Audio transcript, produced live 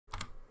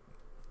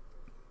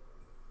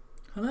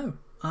Hello,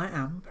 I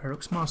am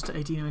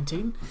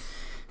ParadoxMaster1819.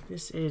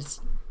 This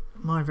is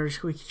my very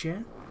squeaky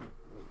chair.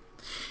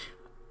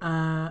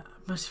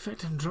 Mass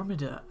Effect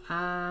Andromeda,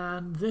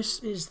 and this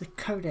is the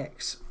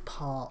Codex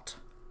Part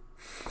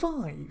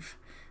 5.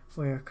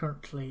 We're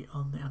currently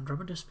on the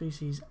Andromeda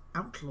Species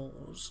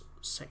Outlaws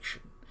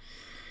section.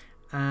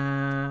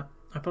 I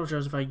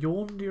apologise if I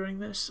yawn during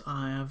this.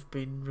 I have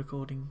been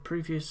recording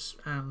previous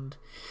and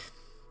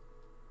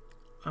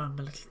I'm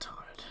a little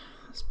tired.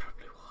 That's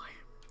probably why.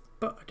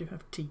 But I do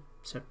have tea,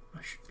 so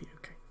I should be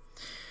okay.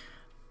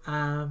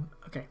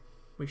 Okay,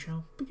 we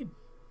shall begin.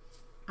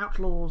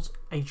 Outlaws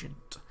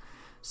Agent.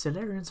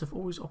 Salarians have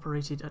always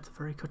operated at the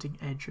very cutting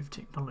edge of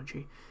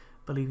technology,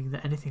 believing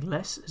that anything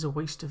less is a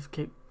waste of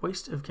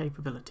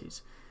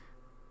capabilities.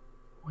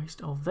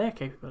 Waste of their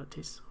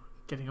capabilities.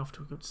 Getting off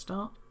to a good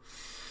start.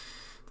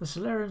 The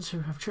Salarians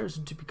who have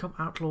chosen to become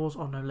outlaws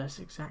are no less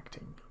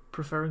exacting.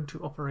 Preferring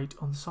to operate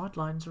on the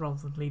sidelines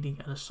rather than leading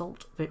an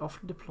assault, they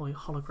often deploy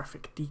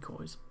holographic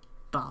decoys.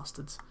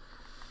 Bastards.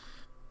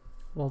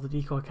 While the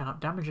decoy cannot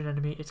damage an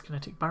enemy, its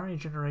kinetic barrier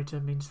generator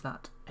means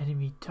that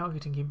enemy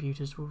targeting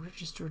computers will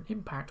register an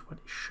impact when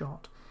it's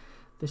shot.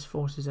 This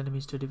forces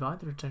enemies to divide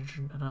their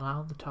attention and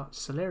allow the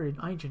Salarian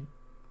agent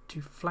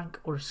to flank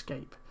or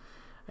escape.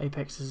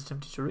 Apex has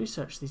attempted to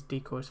research these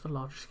decoys for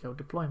larger scale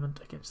deployment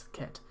against the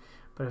Ket,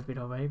 but have been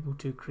unable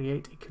to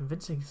create a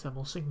convincing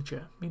thermal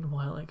signature.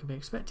 Meanwhile, it can be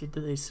expected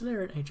that these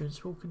Salarian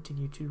agents will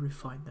continue to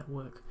refine their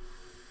work.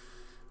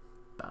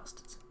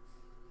 Bastards.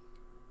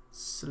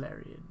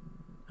 Salarian.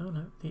 Oh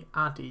no, the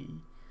Addi.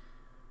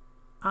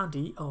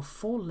 Addi are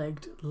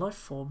four-legged life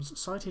forms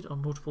sighted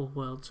on multiple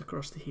worlds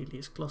across the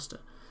Helios cluster.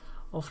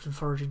 Often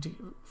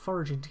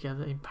foraging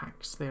together in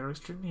packs, they are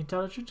extremely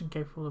intelligent and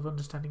capable of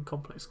understanding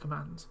complex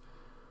commands.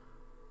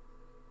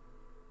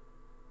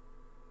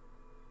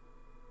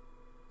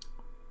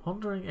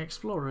 Wandering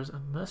explorers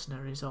and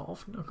mercenaries are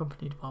often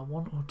accompanied by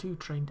one or two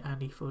trained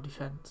Addi for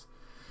defense.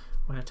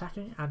 When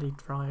attacking, Addi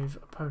drive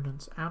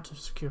opponents out of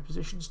secure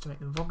positions to make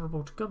them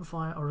vulnerable to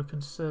gunfire or a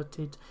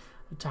concerted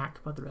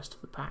attack by the rest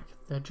of the pack.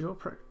 Their jaw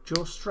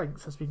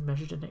strength has been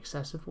measured in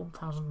excess of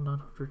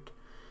 1,900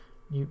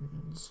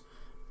 newtons,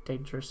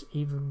 dangerous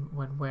even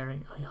when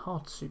wearing a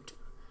hard suit.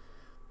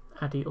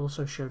 Addi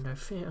also show no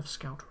fear of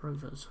scout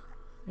rovers.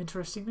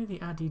 Interestingly, the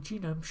Addi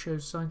genome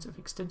shows signs of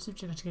extensive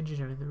genetic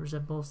engineering that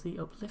resembles the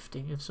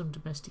uplifting of some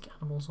domestic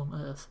animals on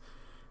Earth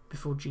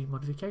before gene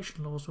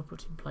modification laws were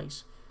put in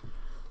place.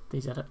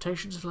 These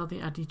adaptations allow the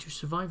Addi to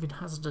survive in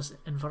hazardous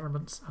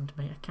environments and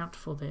may account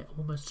for their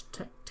almost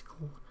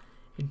tactical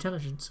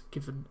intelligence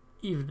given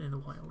even in the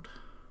wild.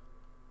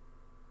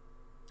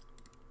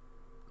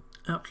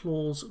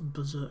 Outlaws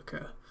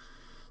Berserker.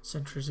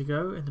 Centuries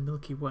ago, in the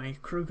Milky Way,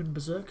 Krogan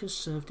Berserkers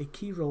served a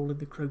key role in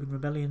the Krogan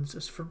rebellions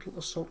as frontal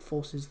assault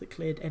forces that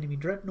cleared enemy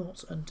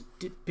dreadnoughts and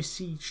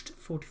besieged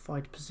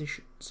fortified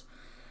positions.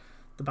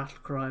 The battle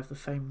cry of the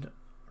famed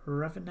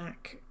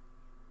Ravank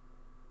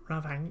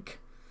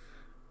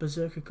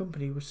Berserker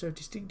Company was so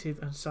distinctive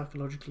and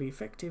psychologically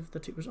effective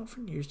that it was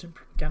often used in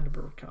propaganda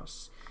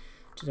broadcasts.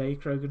 Today,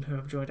 Krogan who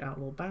have joined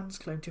outlaw bands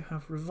claim to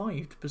have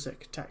revived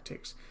Berserker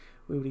tactics.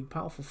 Wielding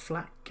powerful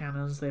flak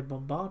cannons, they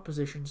bombard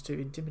positions to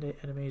intimidate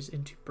enemies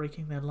into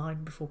breaking their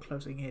line before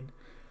closing in.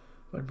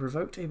 When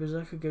provoked, a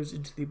Berserker goes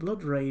into the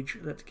blood rage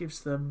that gives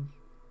them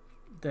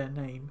their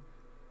name,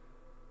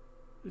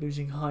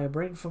 losing higher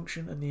brain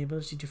function and the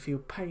ability to feel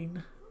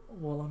pain,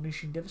 while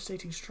unleashing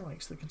devastating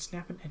strikes that can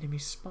snap an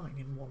enemy's spine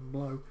in one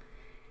blow.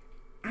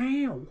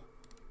 Ow!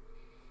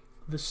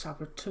 The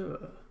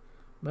Saboteur.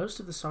 Most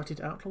of the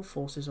sighted outlaw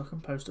forces are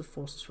composed of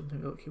forces from the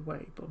Milky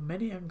Way, but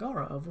many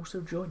Angara have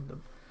also joined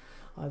them,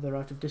 either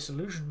out of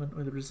disillusionment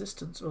with the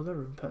Resistance or their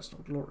own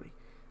personal glory.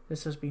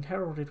 This has been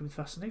heralded with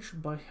fascination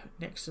by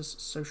Nexus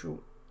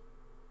social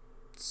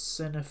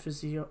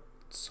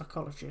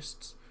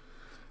xenophysio-psychologists,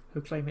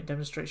 who claim it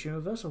demonstrates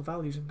universal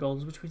values and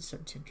goals between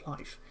sentient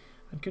life,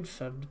 and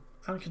concern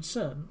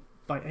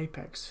by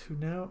Apex, who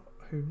now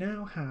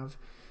have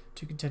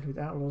to contend with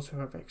outlaws who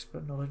have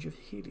expert knowledge of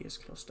the Helios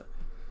cluster.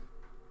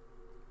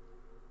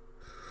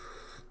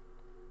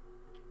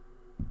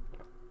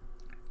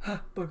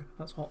 Bugger,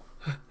 that's hot.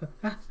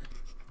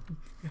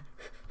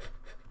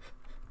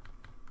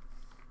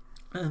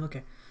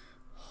 Okay.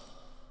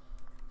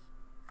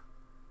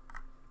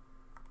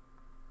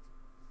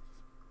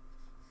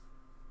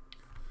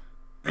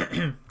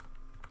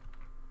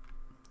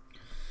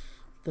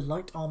 The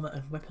light armour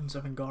and weapons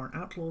of Angaran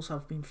outlaws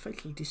have been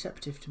fatally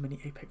deceptive to many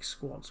Apex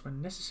squads.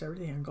 When necessary,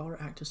 the Angara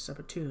act as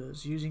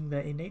saboteurs, using their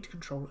innate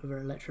control over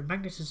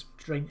electromagnetism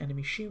to drain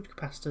enemy shield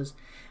capacitors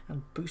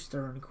and boost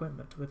their own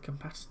equipment. With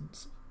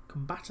combatants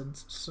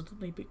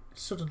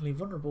suddenly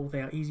vulnerable,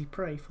 they are easy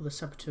prey for the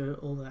saboteur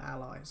or their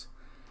allies.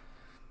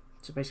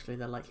 So basically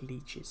they're like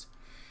leeches.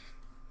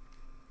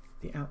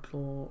 The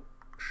outlaw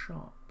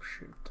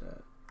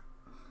sharpshooter.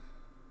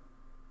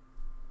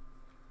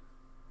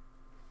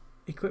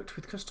 Equipped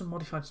with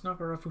custom-modified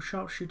sniper rifle,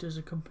 sharpshooters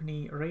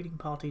accompany raiding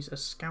parties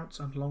as scouts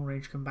and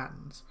long-range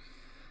combatants.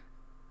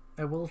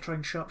 A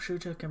well-trained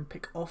sharpshooter can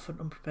pick off an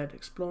unprepared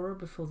explorer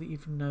before they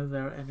even know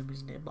there are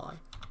enemies nearby.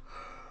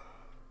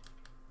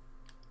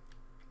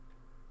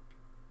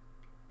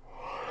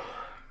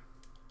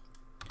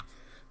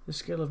 The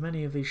skill of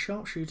many of these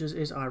sharpshooters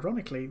is,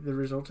 ironically, the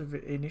result of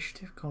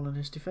initiative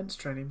colonist defense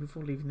training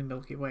before leaving the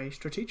Milky Way.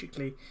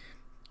 Strategically,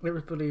 it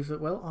was believed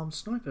that well-armed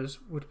snipers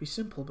would be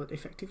simple but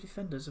effective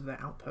defenders of their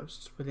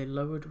outposts, with a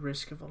lowered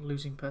risk of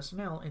losing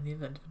personnel in the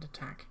event of an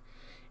attack.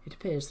 It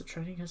appears that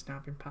training has now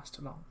been passed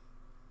along.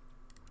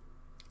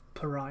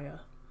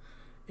 Pariah.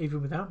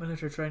 Even without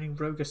military training,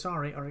 rogue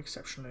Asari are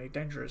exceptionally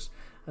dangerous,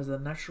 as their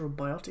natural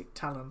biotic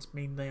talents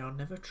mean they are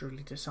never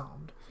truly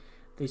disarmed.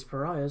 These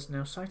pariahs,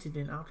 now sighted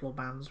in outlaw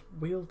bands,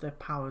 wield their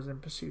powers in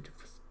pursuit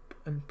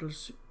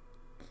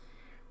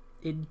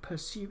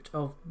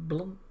of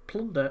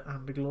plunder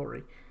and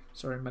glory.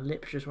 Sorry, my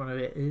lips just went a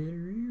bit.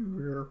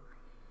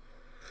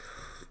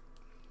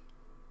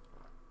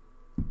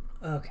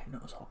 Okay,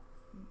 not as hot.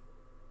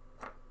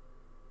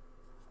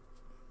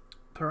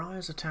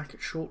 Pariahs attack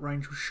at short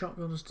range with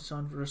shotguns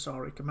designed for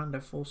Asari commando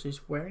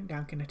forces, wearing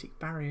down kinetic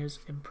barriers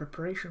in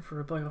preparation for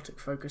a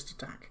biotic-focused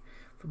attack.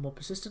 For more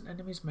persistent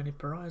enemies, many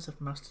pariahs have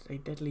mastered a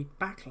deadly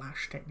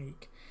backlash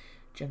technique,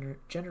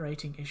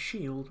 generating a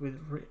shield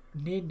with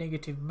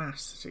near-negative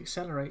mass that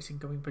accelerates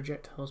incoming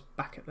projectiles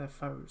back at their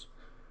foes.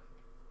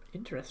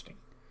 Interesting.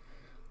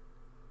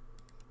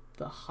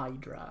 The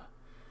Hydra.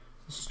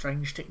 The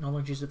strange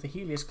technologies of the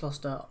Helios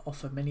cluster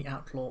offer many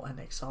outlaw and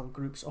exile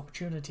groups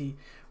opportunity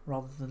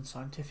rather than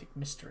scientific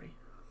mystery.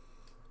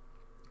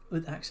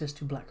 With access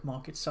to black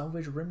market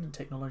salvage, remnant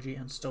technology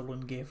and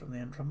stolen gear from the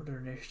Andromeda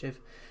initiative,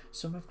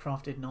 some have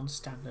crafted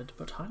non-standard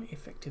but highly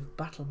effective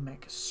battle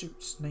mech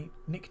suits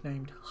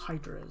nicknamed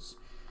Hydras.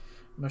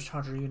 Most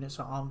Hydra units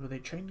are armed with a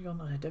chain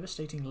gun and a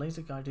devastating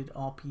laser-guided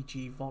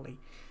RPG volley,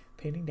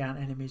 pinning down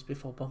enemies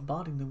before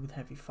bombarding them with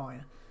heavy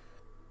fire.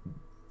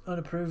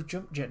 Unapproved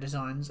jump jet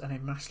designs and a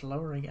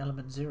mass-lowering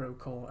Element 0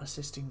 core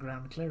assist in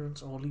ground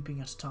clearance or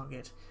leaping at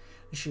target.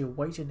 The sheer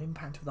weight and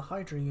impact of the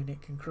Hydra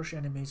unit can crush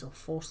enemies or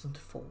force them to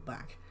fall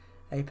back.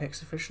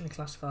 Apex officially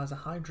classifies a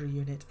Hydra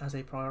unit as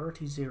a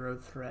Priority 0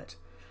 threat,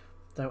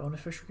 though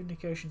unofficial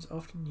communications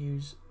often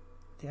use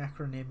the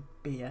acronym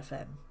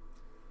BFM.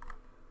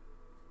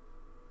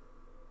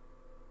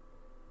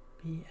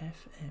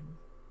 BFM.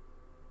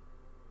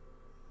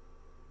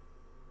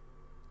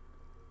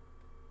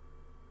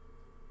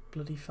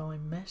 Bloody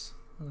fine mess?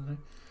 I don't know.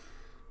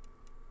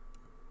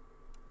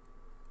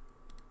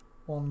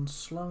 One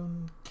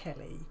Sloane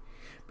Kelly.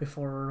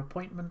 Before her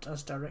appointment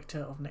as Director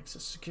of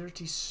Nexus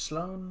Security,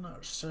 Sloane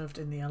served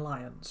in the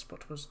Alliance,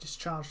 but was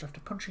discharged after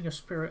punching a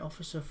Spirit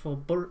officer for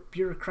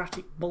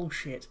bureaucratic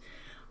bullshit.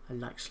 I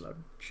like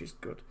Sloane. She's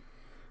good.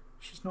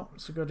 She's not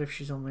so good if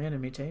she's on the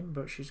enemy team,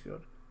 but she's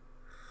good.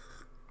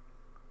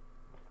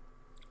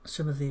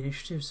 Some of the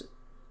initiative's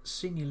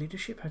senior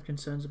leadership had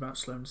concerns about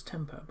Sloane's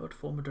temper, but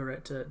former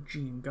Director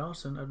Jean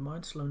Garson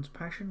admired Sloane's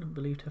passion and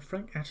believed her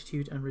frank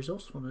attitude and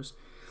resourcefulness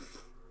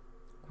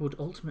would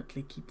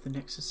ultimately keep the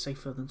Nexus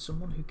safer than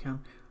someone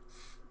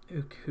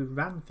who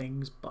ran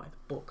things by the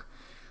book.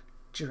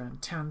 Duran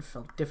Tan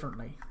felt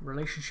differently.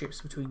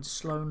 Relationships between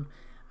Sloane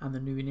and the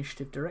new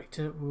initiative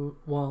director,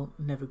 while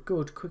never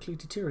good, quickly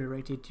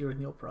deteriorated during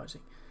the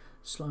uprising.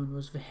 Sloane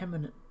was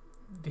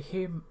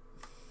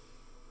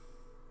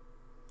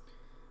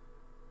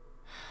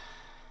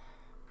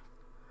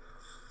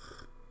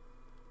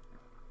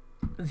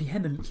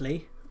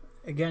vehemently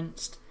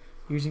against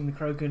using the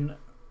Krogan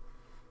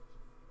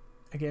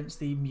against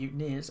the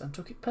mutineers, and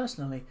took it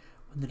personally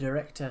when the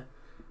director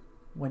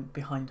went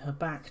behind her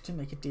back to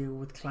make a deal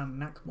with Clan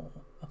Nakmor.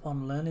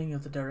 Upon learning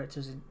of the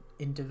director's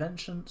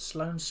intervention,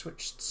 Sloane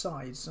switched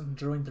sides and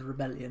joined the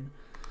rebellion.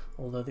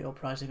 Although the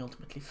uprising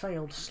ultimately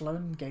failed,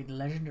 Sloane gained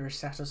legendary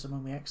status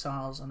among the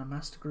exiles and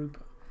amassed a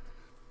group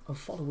of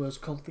followers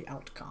called the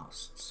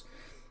Outcasts.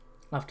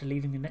 After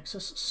leaving the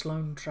Nexus,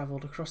 Sloane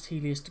travelled across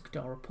Helios to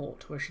Kadara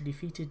Port, where she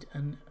defeated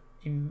an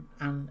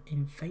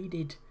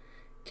invaded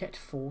Ket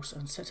force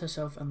and set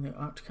herself and the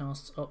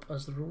Outcasts up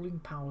as the ruling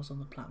powers on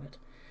the planet.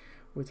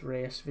 With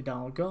Reyes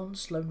Vidal gone,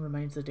 Sloane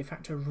remains the de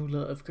facto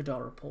ruler of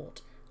Kadara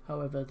Port.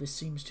 However, this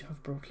seems to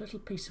have brought little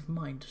peace of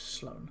mind to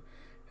Sloane,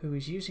 who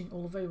is using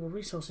all available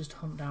resources to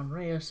hunt down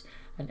Reyes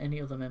and any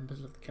other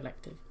members of the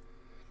collective.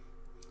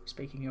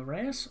 Speaking of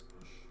Reyes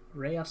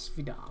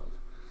Vidal.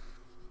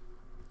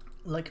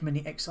 Like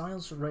many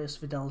exiles, Reyes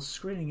Vidal's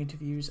screening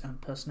interviews and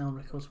personnel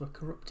records were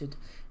corrupted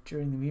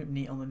during the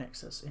mutiny on the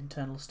Nexus.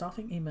 Internal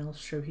staffing emails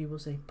show he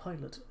was a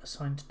pilot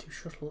assigned to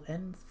shuttle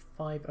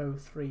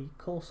N503,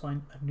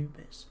 callsign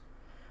Anubis.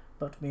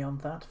 But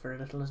beyond that, very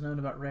little is known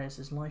about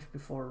Reyes' life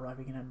before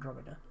arriving in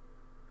Andromeda.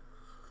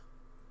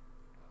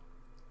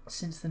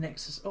 Since the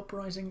Nexus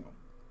uprising,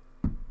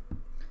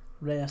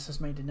 Reyes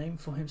has made a name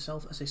for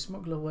himself as a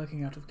smuggler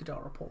working out of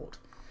Kadara Port.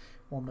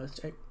 While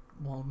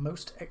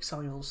most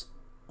exiles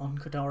on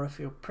Kadara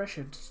feel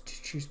pressured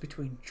to choose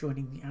between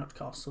joining the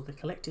Outcasts or the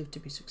Collective to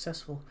be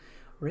successful,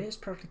 Reyes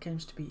proudly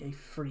claims to be a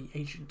free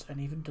agent and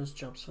even does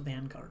jobs for the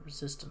Angara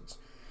Resistance.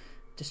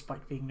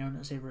 Despite being known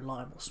as a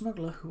reliable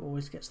smuggler who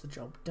always gets the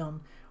job done,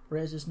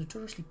 Reyes is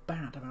notoriously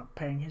bad about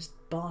paying his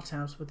bar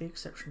tabs with the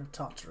exception of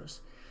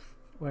Tartarus,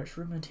 where it's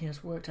rumoured he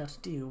has worked out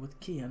a deal with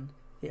Kian,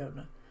 the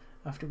owner.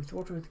 After we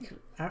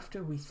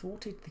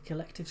thwarted the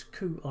collective's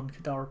coup on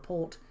Kadara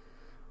Port,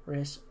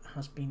 Reyes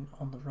has been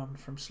on the run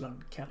from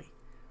Sloane Kelly.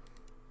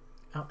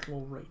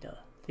 Outlaw Raider.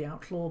 The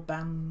outlaw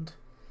bands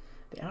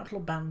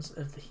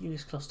of the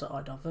Helios cluster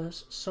are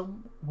diverse.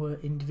 Some were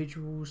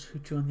individuals who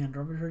joined the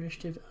Andromeda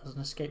initiative as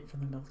an escape from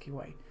the Milky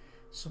Way.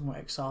 Some were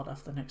exiled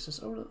after the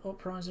Nexus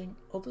uprising.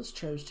 Others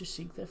chose to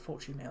seek their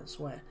fortune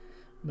elsewhere.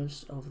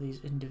 Most of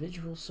these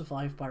individuals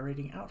survived by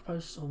raiding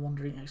outposts or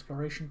wandering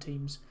exploration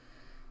teams.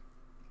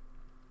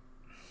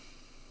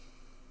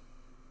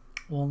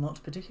 While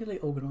not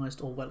particularly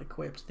organised or well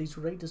equipped, these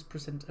raiders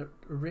present a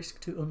risk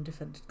to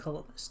undefended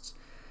colonists.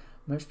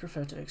 Most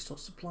prefer to extort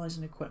supplies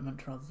and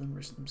equipment rather than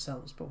risk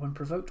themselves, but when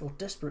provoked or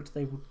desperate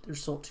they would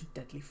resort to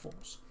deadly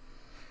force.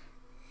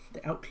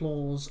 The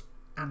Outlaw's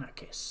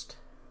Anarchist.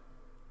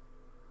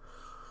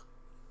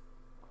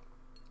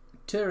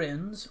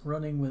 Turians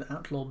running with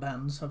outlaw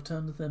bands have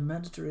turned their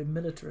mandatory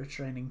military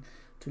training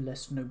to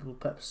less noble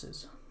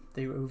purposes.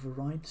 They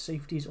override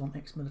safeties on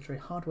ex-military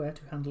hardware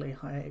to handle a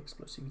higher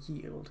explosive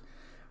yield,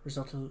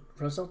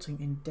 resulting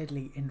in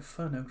deadly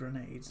inferno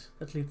grenades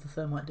that leave the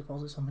thermite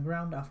deposits on the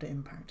ground after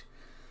impact.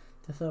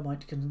 The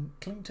thermite can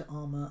cling to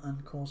armour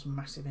and cause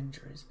massive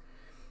injuries.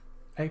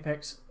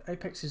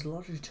 Apex's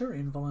largely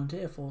Turian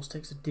volunteer force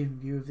takes a dim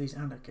view of these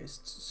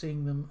anarchists,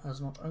 seeing them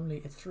as not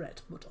only a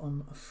threat but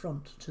an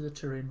affront to the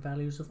Turian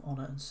values of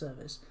honour and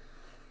service.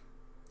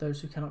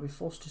 Those who cannot be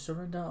forced to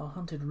surrender are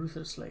hunted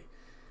ruthlessly,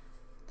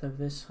 though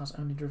this has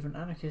only driven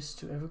anarchists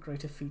to ever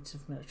greater feats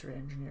of military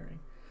engineering.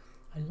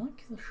 I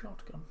like the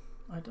shotgun.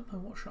 I don't know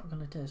what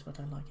shotgun it is, but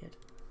I like it.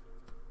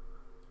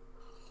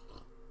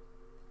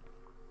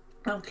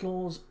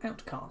 Outlaws,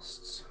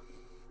 outcasts.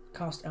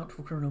 Cast out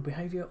for criminal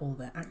behaviour or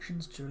their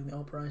actions during the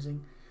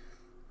uprising.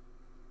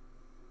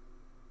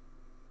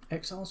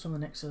 Exiles from the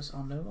Nexus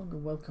are no longer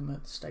welcome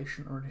at the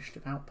station or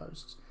initiative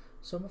outposts.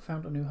 Some have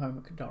found a new home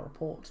at Kadara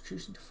Port,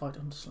 choosing to fight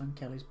under Sloane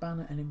Kelly's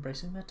banner and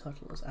embracing their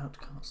title as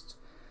outcasts.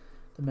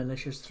 The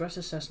militia's threat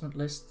assessment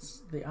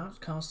lists the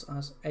outcasts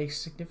as a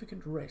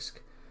significant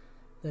risk.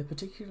 Their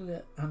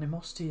particular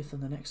animosity for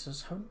the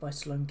Nexus, honed by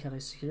Sloane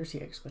Kelly's security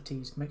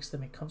expertise, makes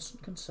them a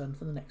constant concern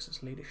for the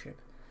Nexus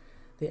leadership.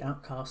 The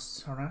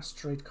outcasts harass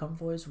trade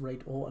convoys,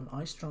 raid ore and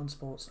ice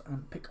transports,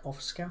 and pick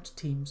off scout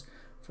teams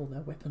for their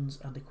weapons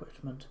and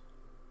equipment.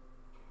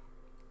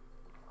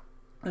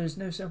 There is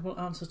no simple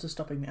answer to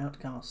stopping the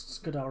outcasts.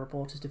 Kadara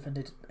Port is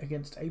defended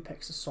against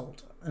Apex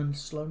assault, and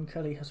Sloane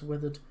Kelly has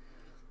weathered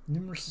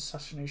numerous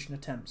assassination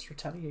attempts,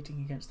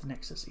 retaliating against the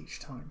Nexus each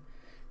time.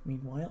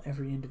 Meanwhile,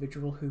 every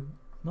individual who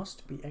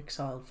must be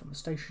exiled from the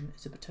station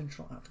is a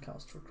potential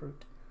outcast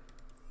recruit.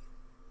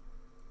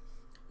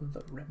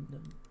 The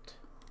Remnant.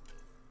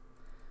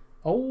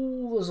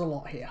 Oh, there's a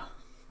lot here.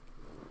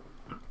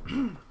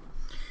 Hang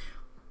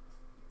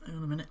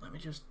on a minute, let me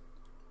just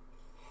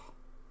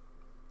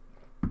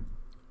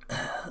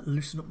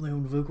loosen up my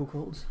own vocal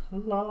cords.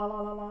 La la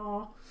la la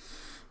la.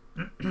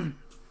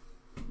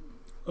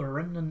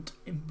 Remnant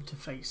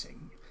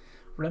interfacing.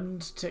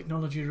 Remnant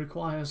technology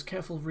requires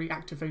careful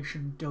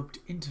reactivation dubbed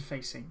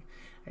interfacing,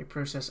 a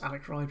process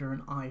Alec Ryder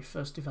and I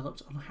first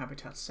developed on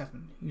Habitat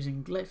 7,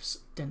 using glyphs,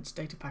 dense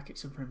data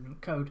packets of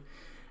Remnant code,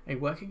 a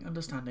working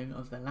understanding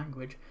of their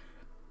language,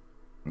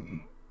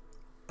 and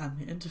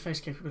the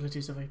interface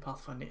capabilities of a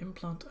Pathfinder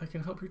implant. I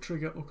can help you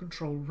trigger or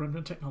control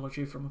Remnant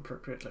technology from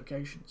appropriate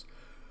locations.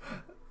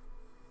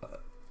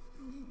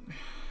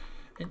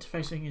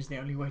 Interfacing is the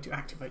only way to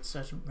activate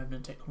certain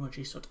Remnant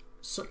technology,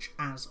 such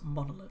as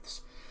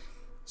monoliths.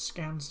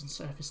 Scans and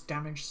surface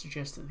damage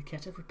suggest that the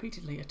Ket have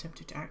repeatedly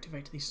attempted to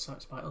activate these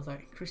sites by other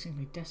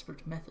increasingly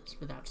desperate methods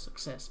without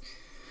success.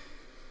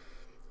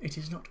 It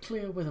is not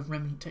clear whether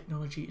Remnant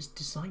technology is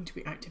designed to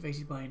be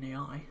activated by an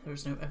AI. There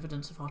is no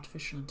evidence of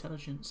artificial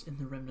intelligence in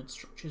the Remnant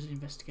structures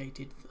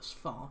investigated thus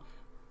far,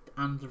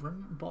 and the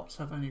Remnant bots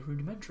have only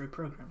rudimentary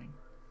programming.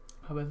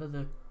 However,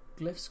 the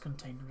glyphs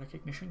contain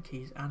recognition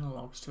keys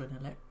analogues to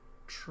an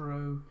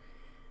electroencephalogram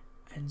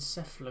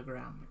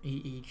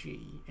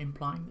 (EEG),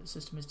 implying that the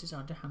system is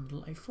designed to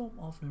handle a form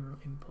of neural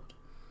input.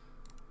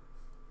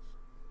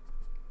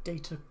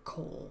 Data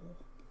core.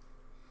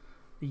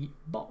 The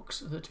box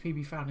that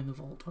PB found in the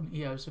vault on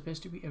EOS appears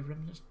to be a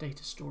Remnant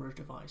data storage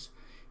device.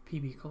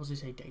 PB calls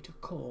it a data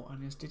core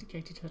and has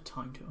dedicated her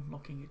time to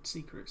unlocking its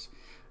secrets,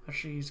 as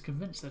she is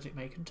convinced that it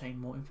may contain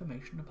more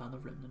information about the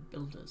Remnant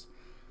builders.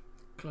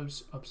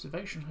 Close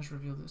observation has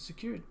revealed that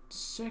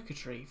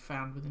circuitry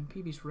found within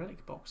PB's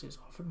relic boxes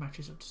often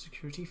matches up to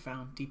security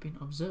found deep in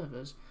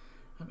observers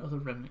and other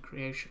Remnant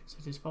creations.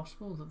 It is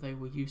possible that they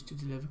were used to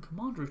deliver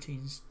command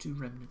routines to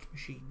Remnant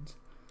machines.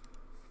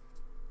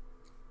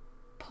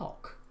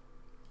 POC.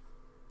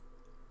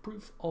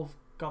 Proof of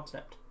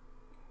concept.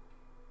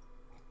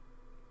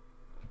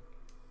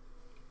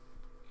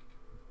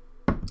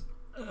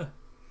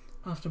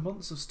 After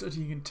months of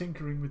studying and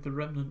tinkering with the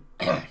Remnant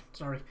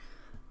sorry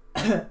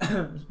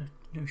There's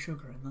no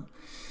sugar in that.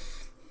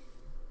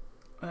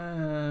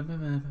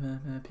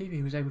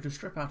 PB was able to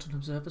strip out an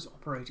observer's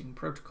operating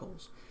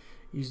protocols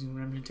using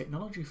remnant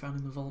technology found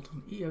in the vault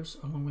on Eos,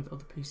 along with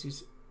other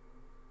pieces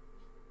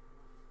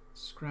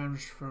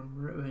scrounged from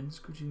ruins.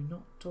 Could you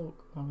not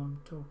talk while I'm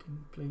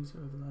talking, please?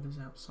 Whoever that is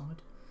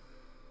outside.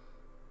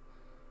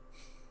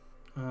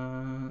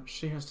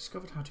 She has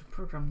discovered how to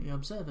program the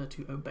observer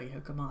to obey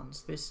her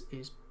commands. This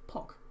is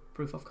POC,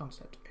 proof of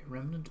concept, a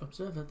remnant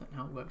observer that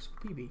now works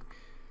for PB.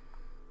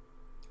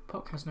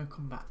 POC has no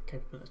combat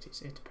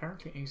capabilities. It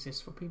apparently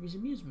exists for PB's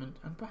amusement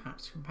and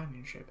perhaps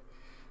companionship,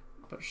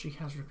 but she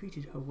has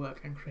repeated her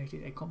work and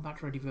created a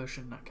combat-ready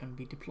version that can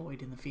be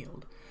deployed in the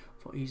field.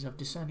 For ease of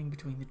discerning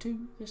between the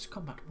two, this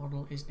combat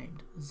model is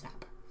named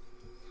Zap.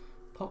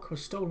 POC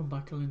was stolen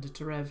by Kalinda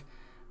Terev,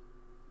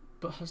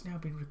 but has now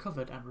been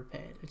recovered and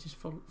repaired. It is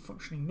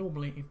functioning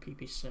normally in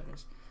PB's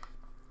service.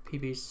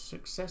 PB's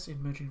success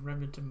in merging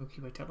remnant and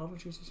Milky Way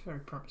technologies is very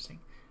promising,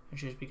 and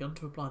she has begun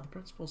to apply the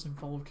principles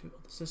involved to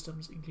other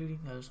systems, including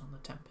those on the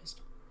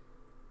Tempest.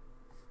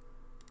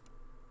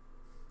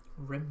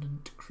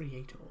 Remnant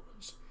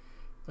creators.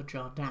 The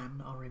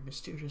Jardan are a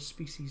mysterious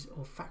species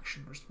or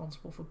faction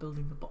responsible for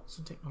building the bots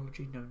and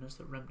technology known as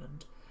the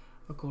Remnant.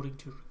 According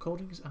to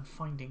recordings and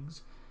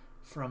findings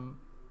from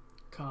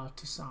Kai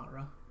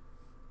Tessara,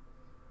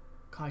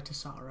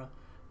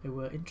 they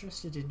were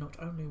interested in not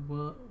only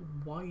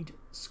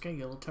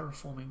wide-scale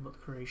terraforming but the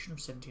creation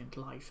of sentient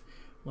life.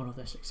 One of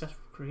their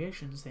successful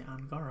creations, the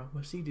Angara,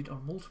 were seeded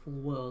on multiple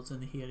worlds in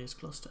the Helios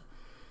cluster.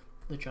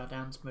 The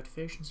Jardan's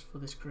motivations for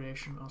this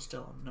creation are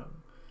still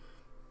unknown.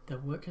 Their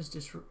work was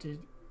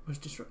disrupted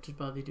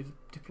by the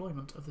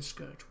deployment of the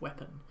Scourge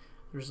weapon,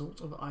 the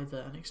result of either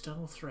an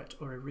external threat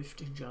or a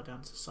rift in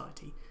Jardan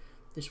society.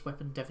 This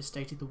weapon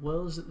devastated the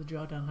worlds that the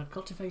Jardan had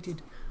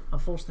cultivated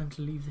and forced them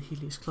to leave the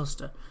Helios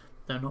cluster,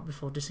 though not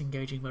before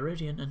disengaging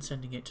Meridian and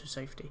sending it to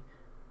safety.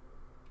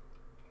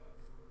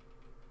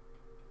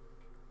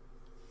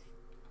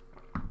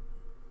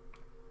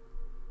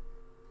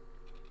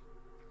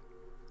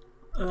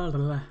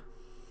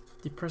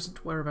 The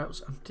present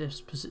whereabouts and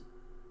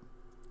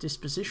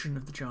disposition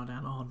of the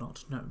Jardan are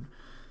not known.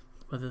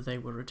 Whether they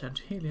will return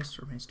to Helios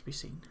remains to be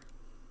seen.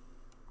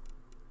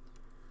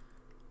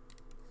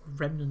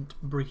 Remnant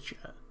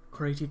Breacher.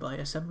 Created by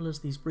assemblers,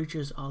 these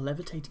breachers are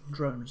levitating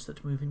drones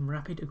that move in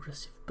rapid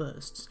aggressive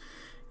bursts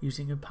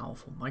using a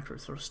powerful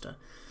microthruster.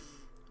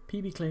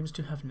 PB claims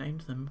to have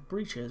named them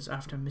breachers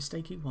after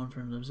mistaking one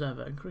for an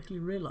observer and quickly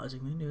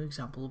realising the new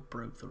example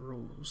broke the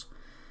rules.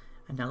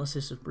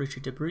 Analysis of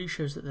breacher debris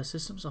shows that their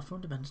systems are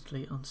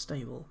fundamentally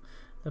unstable.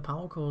 Their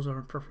power cores are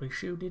improperly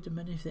shielded and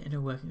many of the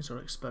inner workings are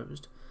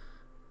exposed,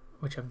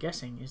 which I'm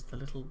guessing is the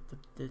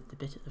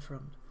bit at the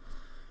front.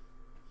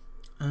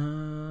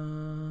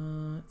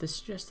 This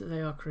suggests that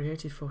they are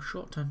created for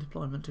short-term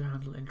deployment to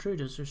handle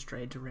intruders who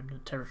stray into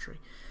Remnant territory,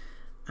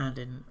 and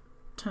in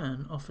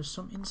turn offers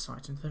some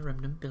insight into the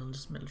Remnant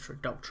build's military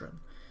doctrine.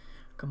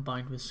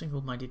 Combined with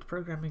single-minded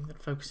programming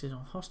that focuses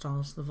on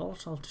hostiles, the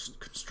volatile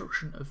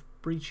construction of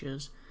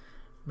breachers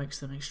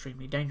makes them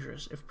extremely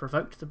dangerous. If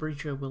provoked, the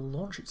breacher will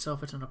launch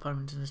itself at an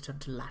opponent and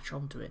attempt to latch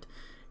onto it,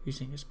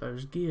 using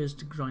exposed gears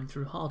to grind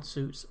through hard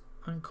suits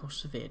and cause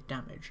severe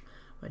damage.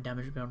 When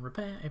damaged beyond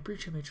repair, a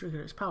breacher may trigger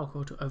its power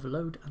core to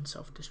overload and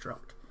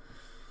self-destruct.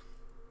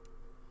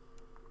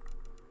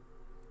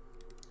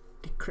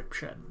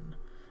 Decryption.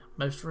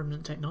 Most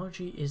Remnant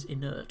technology is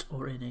inert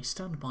or in a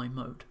standby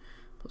mode,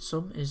 but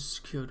some is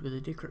secured with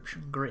a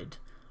decryption grid,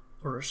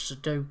 or a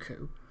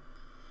Sudoku.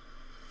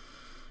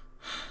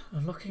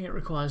 Unlocking it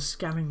requires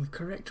scanning the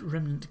correct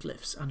Remnant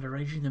glyphs and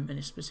arranging them in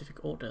a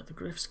specific order. The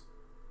glyphs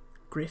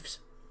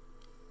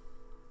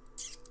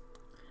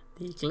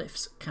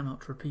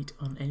cannot repeat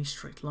on any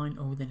straight line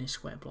or within a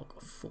square block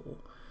of 4.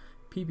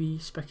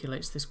 PB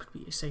speculates this could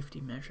be a safety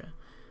measure.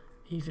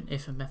 Even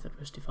if a method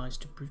was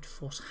devised to brute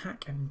force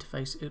hack an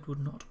interface, it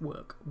would not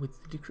work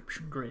with the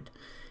decryption grid.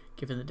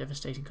 Given the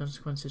devastating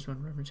consequences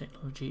when Remnant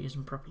technology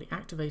isn't properly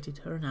activated,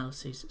 her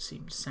analysis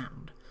seemed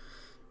sound.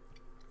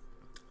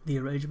 The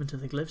arrangement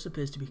of the glyphs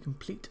appears to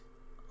complete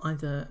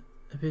either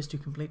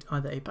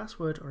a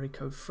password or a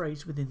code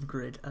phrase within the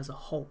grid as a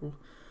whole.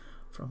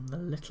 From the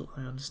little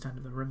I understand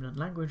of the Remnant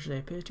language, they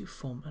appear to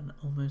form an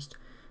almost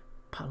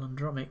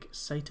palindromic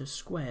Sata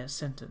square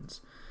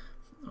sentence,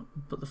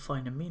 but the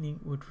finer meaning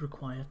would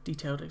require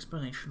detailed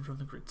explanation from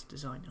the grid's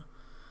designer.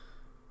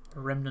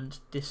 Remnant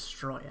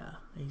Destroyer.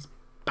 These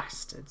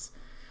bastards.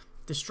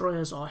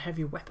 Destroyers are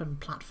heavy weapon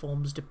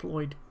platforms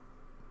deployed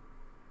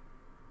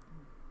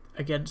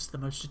against the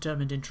most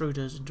determined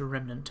intruders into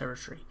Remnant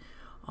territory.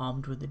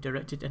 Armed with a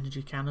directed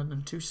energy cannon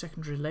and 2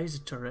 secondary laser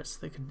turrets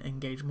that can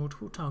engage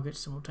multiple targets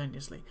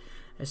simultaneously,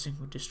 a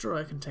single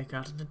destroyer can take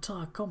out an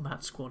entire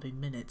combat squad in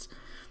minutes.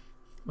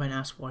 When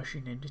asked why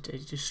she named it a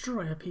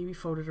destroyer, PB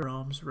folded her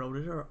arms,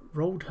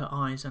 rolled her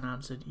eyes and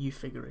answered, "You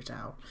figure it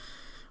out."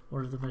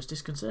 One of the most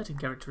disconcerting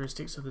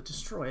characteristics of the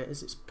destroyer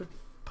is its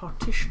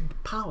partitioned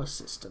power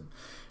system.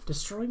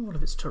 Destroying one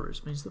of its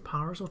turrets means the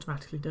power is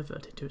automatically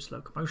diverted to its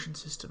locomotion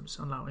systems,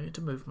 allowing it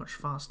to move much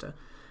faster.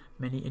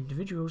 Many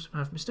individuals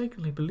have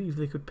mistakenly believed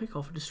they could pick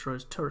off a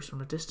destroyer's turrets from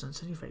a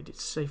distance and evade it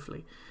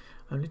safely,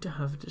 only to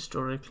have a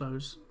destroyer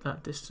close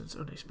that distance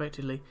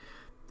unexpectedly.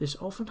 This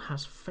often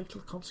has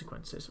fatal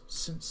consequences,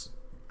 since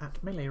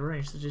at melee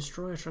range the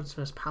destroyer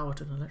transfers power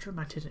to an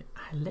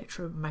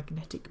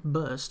electromagnetic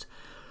burst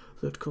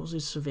that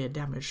causes severe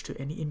damage to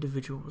any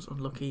individuals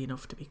unlucky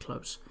enough to be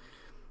close.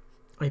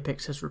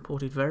 Apex has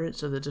reported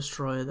variants of the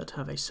destroyer that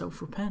have a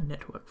self-repair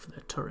network for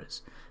their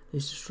turrets.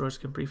 These destroyers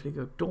can briefly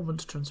go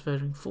dormant,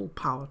 transferring full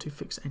power to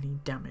fix any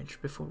damage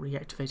before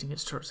reactivating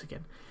its turrets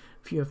again.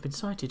 Few have been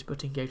sighted,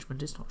 but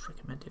engagement is not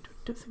recommended. I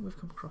don't think we've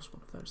come across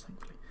one of those,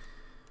 thankfully.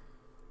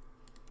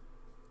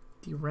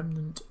 The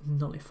Remnant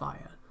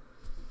Nullifier.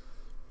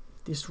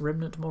 This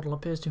Remnant model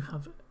appears to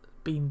have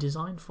been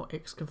designed for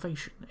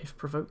excavation. If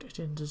provoked, it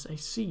enters a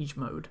siege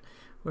mode,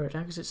 where it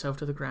anchors itself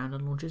to the ground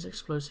and launches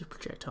explosive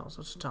projectiles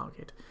at a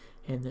target.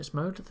 In this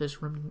mode,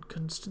 this remnant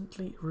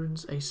constantly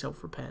runs a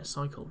self-repair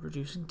cycle,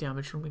 reducing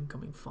damage from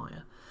incoming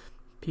fire.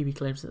 PB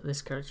claims that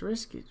this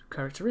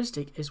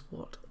characteristic is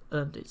what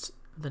earned it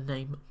the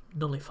name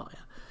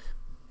Nullifier.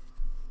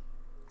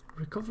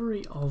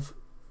 Recovery of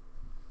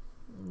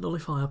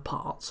Nullifier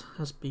parts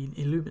has been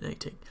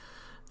illuminating.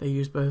 They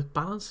use both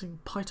balancing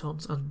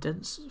pitons and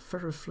dense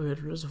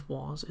ferrofluid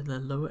reservoirs in their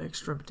lower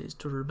extremities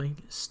to remain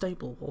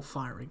stable while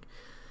firing.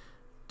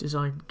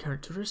 Design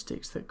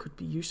characteristics that could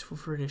be useful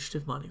for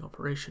initiative mining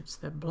operations.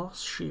 Their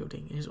blast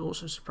shielding is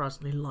also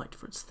surprisingly light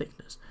for its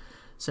thickness,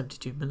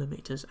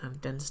 72mm,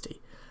 and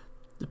density.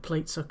 The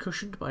plates are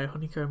cushioned by a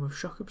honeycomb of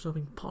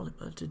shock-absorbing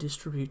polymer to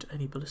distribute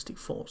any ballistic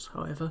force.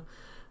 However,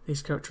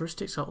 these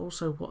characteristics are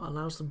also what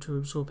allows them to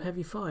absorb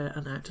heavy fire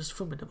and act as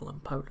formidable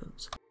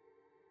opponents.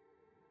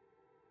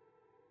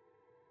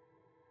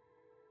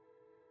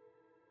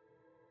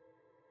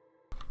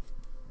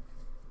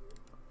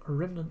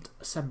 Remnant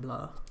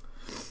Assembler.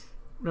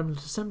 Remnant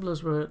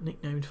assemblers were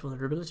nicknamed for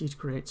their ability to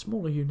create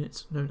smaller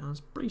units known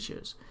as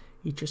breachers.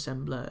 Each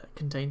assembler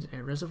contains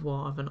a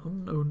reservoir of an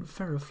unknown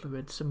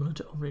ferrofluid similar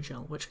to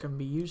Omnigel, which can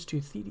be used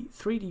to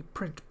 3D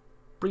print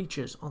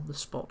breachers on the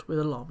spot with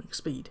alarming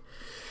speed.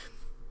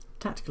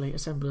 Tactically,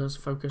 assemblers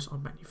focus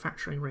on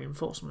manufacturing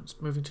reinforcements,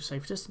 moving to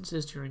safe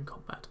distances during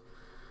combat.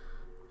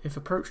 If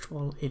approached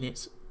while in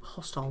its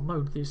hostile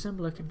mode, the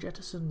assembler can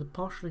jettison the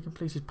partially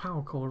completed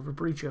power core of a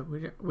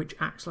breacher, which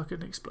acts like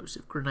an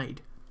explosive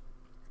grenade,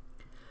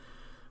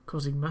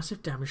 causing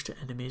massive damage to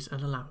enemies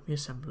and allowing the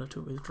assembler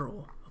to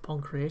withdraw.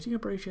 Upon creating a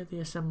breacher, the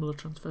assembler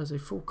transfers a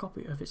full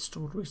copy of its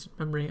stored recent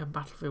memory and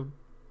battlefield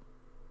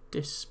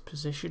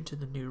disposition to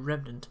the new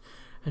remnant,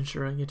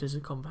 ensuring it is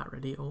combat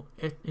ready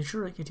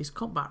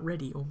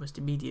almost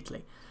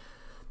immediately.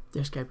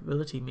 This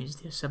capability means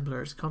the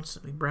assembler is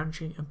constantly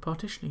branching and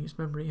partitioning its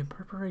memory in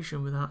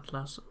preparation without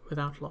loss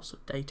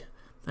of data.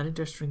 An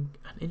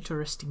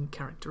interesting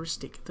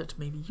characteristic that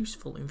may be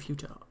useful in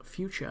future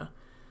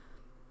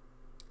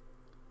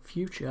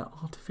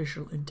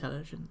artificial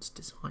intelligence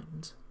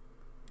designs.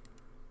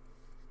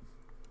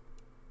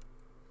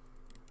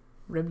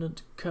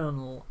 Remnant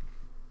Kernel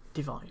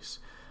device.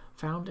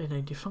 Found in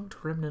a defunct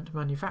remnant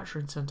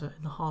manufacturing centre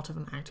in the heart of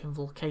an active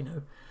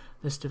volcano,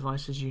 this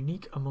device is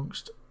unique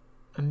amidst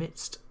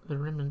the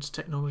remnant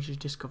technology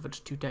discovered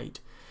to date.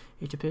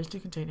 It appears to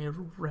contain a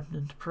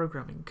remnant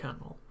programming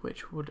kernel,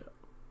 which would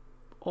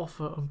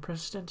offer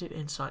unprecedented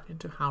insight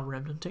into how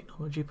remnant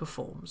technology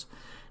performs,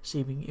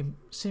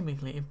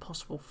 seemingly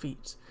impossible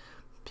feats.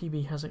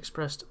 PB has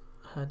expressed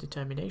her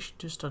determination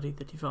to study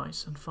the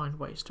device and find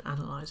ways to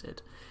analyse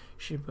it.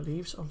 She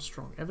believes on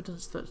strong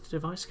evidence that the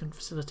device can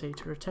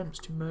facilitate her attempts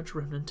to merge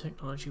remnant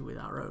technology with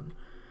our own.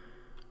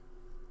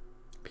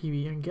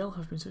 PB and Gil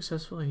have been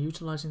successful in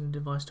utilising the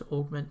device to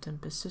augment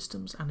Tempest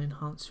systems and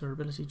enhance your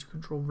ability to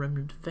control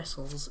remnant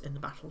vessels in the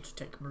battle to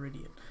take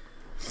Meridian.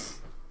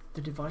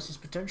 The device's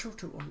potential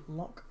to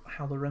unlock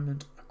how the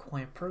remnant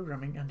acquire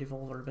programming and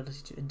evolve their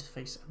ability to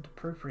interface and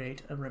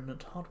appropriate a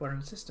remnant hardware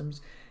and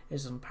systems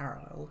is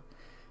unparalleled.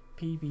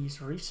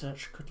 PB's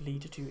research could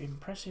lead to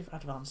impressive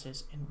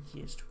advances in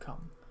years to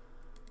come.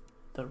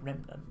 The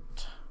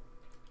Remnant.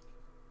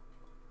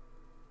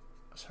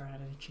 Sorry, I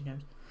had an itchy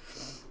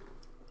nose.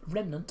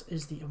 Remnant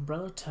is the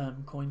umbrella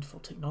term coined for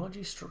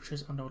technology,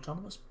 structures and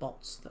autonomous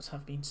bots that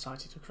have been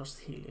sighted across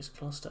the Helios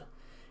cluster.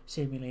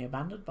 Seemingly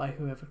abandoned by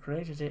whoever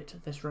created it,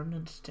 this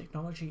remnant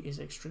technology is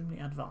extremely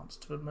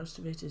advanced, but most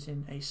of it is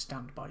in a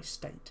standby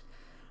state.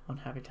 On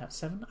Habitat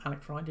 7,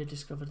 Alec Ryder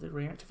discovered that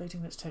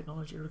reactivating this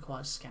technology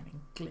requires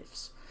scanning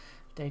glyphs,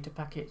 data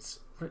packets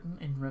written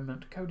in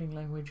remnant coding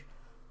language,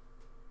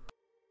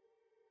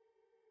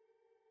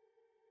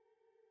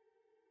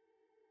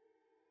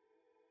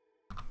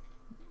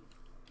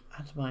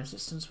 and by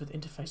assistance with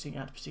interfacing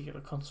at particular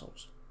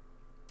consoles.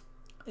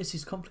 This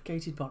is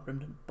complicated by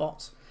remnant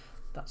bots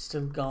that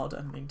still guard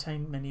and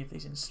maintain many of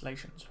these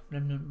installations.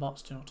 Remnant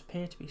bots do not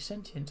appear to be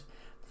sentient,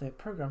 but they are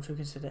programmed to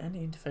consider any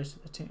interface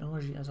with the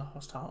technology as a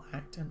hostile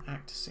act and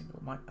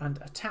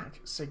attack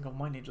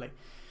single-mindedly.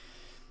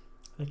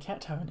 The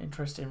Ket have an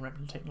interest in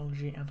remnant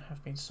technology and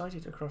have been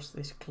sighted across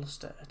this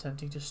cluster,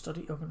 attempting to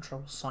study or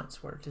control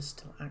sites where it is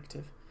still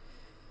active.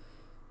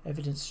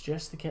 Evidence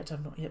suggests the Ket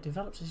have not yet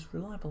developed a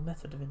reliable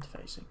method of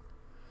interfacing.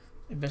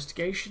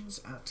 Investigations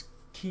at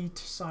Key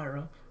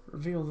Tsira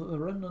reveal that the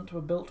remnant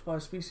were built by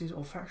a species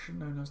or faction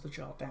known as the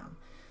Jardan.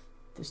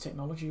 This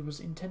technology was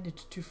intended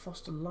to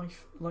foster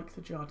life like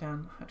the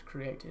Jardan had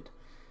created,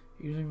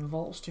 using the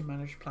vaults to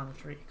manage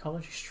planetary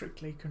ecology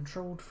strictly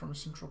controlled from a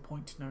central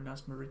point known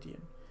as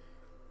Meridian.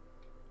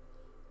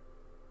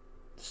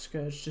 The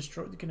Scourge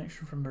destroyed the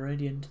connection from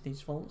Meridian to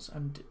these vaults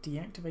and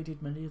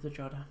deactivated many of the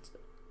Jardan's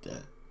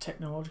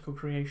technological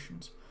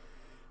creations.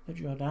 The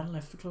Jardan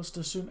left the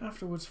cluster soon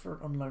afterwards for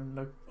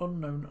an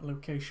unknown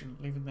location,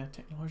 leaving their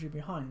technology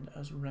behind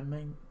as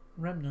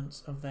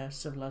remnants of their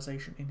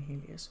civilization in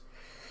Helios.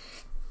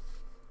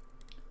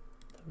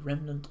 The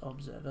Remnant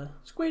Observer.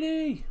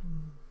 Squiddy!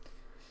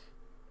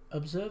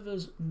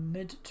 Observers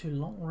mid to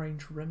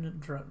long-range remnant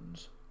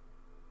drones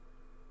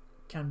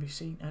can be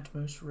seen at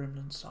most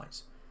remnant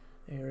sites.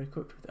 They are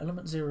equipped with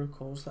Element 0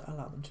 cores that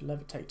allow them to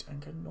levitate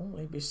and can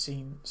normally be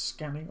seen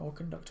scanning or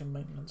conducting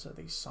maintenance at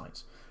these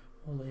sites.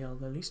 While they are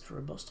the least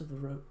robust of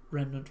the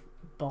remnant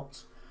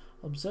bots,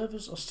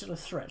 observers are still a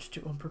threat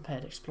to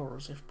unprepared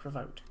explorers if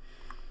provoked.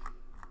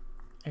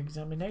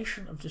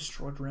 Examination of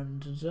destroyed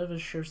remnant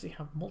observers shows they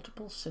have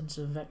multiple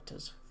sensor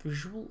vectors,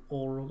 visual,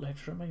 aural,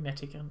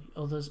 electromagnetic, and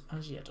others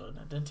as yet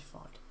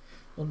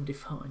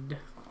undefined,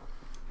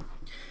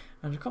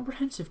 and a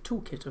comprehensive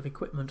toolkit of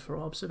equipment for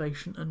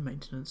observation and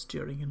maintenance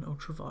during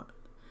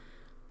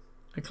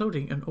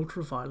including an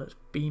ultraviolet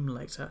beam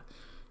laser.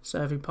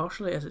 Serving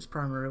partially as its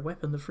primary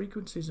weapon, the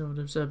frequencies of an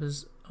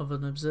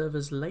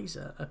observer's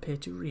laser appear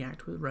to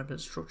react with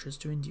remnant structures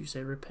to induce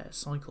a repair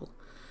cycle.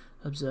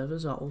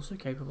 Observers are also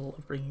capable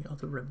of bringing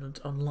other remnants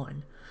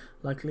online,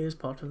 likely as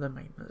part of their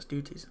maintenance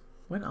duties.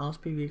 When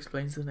asked, PB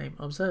explains the name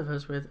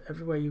observers with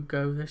 "everywhere you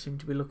go, they seem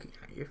to be looking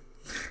at you."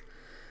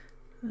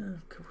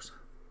 Of course.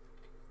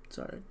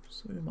 Sorry,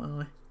 something in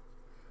my eye.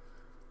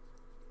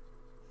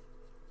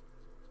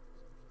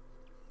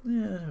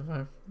 Yeah,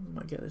 I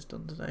might get this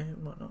done today,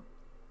 it might not.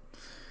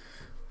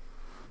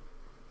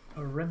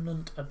 A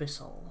Remnant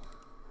Abyssal.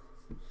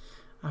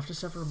 After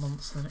several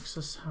months, the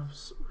Nexus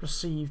has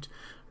received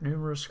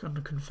numerous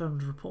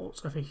unconfirmed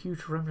reports of a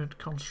huge remnant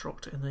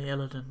construct in the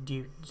Eladon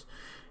Dunes.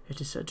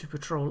 It is said to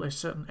patrol a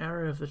certain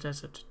area of the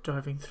desert,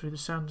 diving through the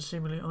sand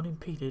seemingly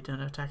unimpeded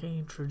and attacking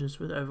intruders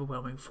with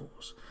overwhelming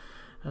force.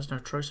 As no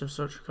trace of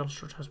such a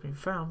construct has been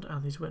found,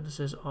 and these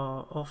witnesses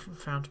are often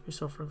found to be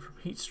suffering from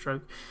heat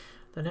stroke,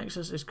 the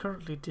Nexus is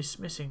currently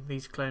dismissing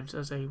these claims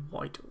as a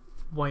white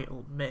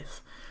whale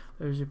myth.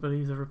 Those who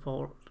believe the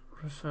report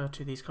refer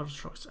to these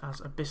constructs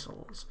as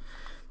abyssals.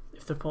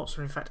 If the reports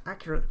are in fact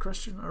accurate, the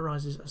question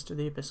arises as to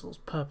the abyssal's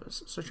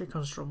purpose. Such a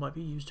construct might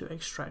be used to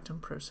extract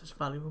and process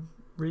valuable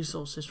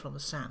resources from the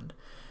sand,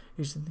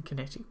 using the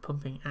kinetic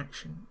pumping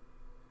action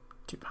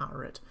to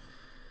power it.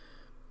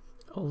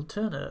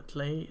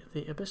 Alternately,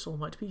 the abyssal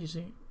might be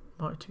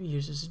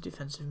used as a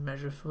defensive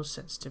measure for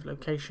sensitive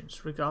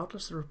locations.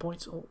 Regardless, the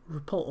reports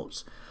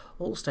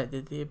all state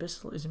that the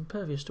abyssal is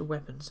impervious to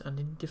weapons and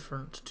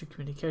indifferent to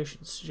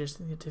communications,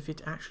 suggesting that if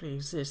it actually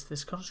exists,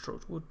 this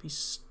construct would be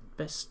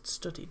best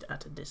studied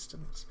at a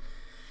distance.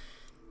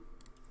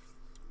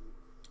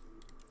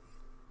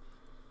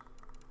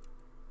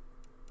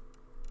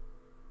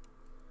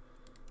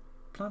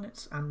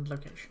 Planets and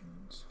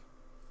locations.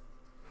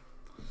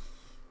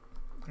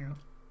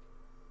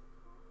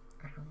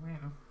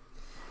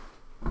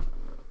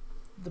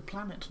 The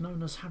planet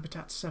known as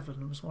Habitat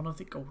 7 was one of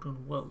the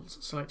Golden Worlds,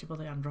 selected by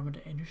the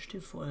Andromeda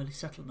Initiative for early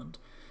settlement.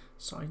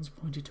 Signs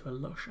pointed to a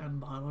lush and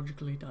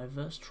biologically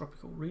diverse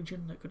tropical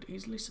region that could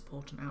easily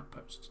support an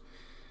outpost.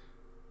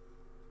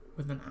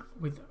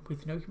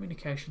 With no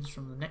communications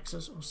from the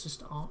Nexus or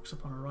sister arcs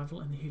upon arrival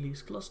in the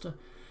Helios cluster,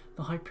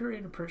 the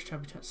Hyperion approached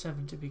Habitat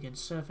 7 to begin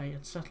survey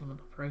and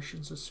settlement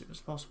operations as soon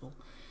as possible,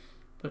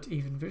 but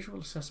even visual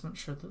assessment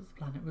showed that the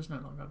planet was no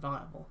longer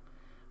viable.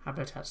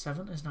 Habitat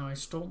 7 is now a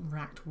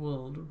storm-racked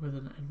world with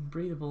an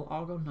unbreathable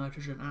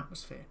argon-nitrogen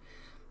atmosphere.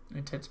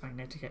 Intense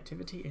magnetic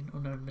activity in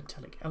unknown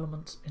metallic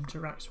elements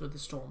interacts with the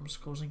storms,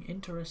 causing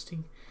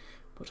interesting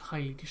but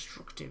highly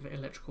destructive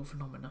electrical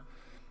phenomena,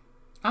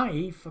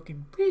 i.e.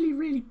 fucking really,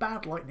 really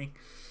bad lightning.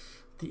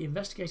 The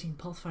investigating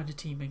Pathfinder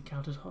team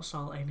encountered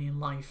hostile alien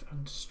life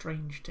and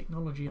strange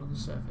technology on the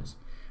surface.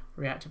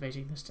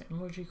 Reactivating this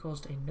technology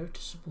caused a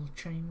noticeable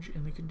change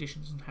in the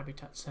conditions in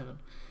Habitat 7.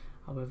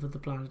 However, the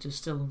planet is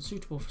still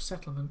unsuitable for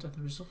settlement, and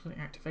the resulting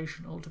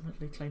activation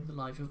ultimately claimed the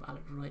life of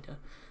Alec Ryder,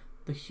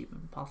 the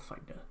human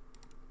Pathfinder.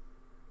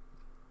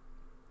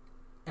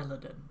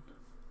 Eladon.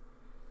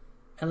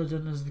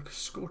 Eladon is the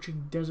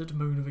scorching desert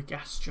moon of a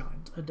gas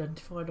giant,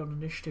 identified on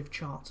initiative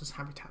charts as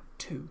Habitat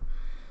 2.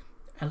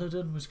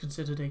 Eladon was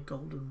considered a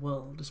golden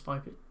world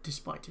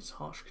despite its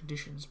harsh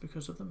conditions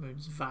because of the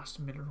moon's vast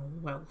mineral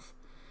wealth.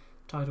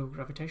 Tidal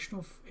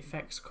gravitational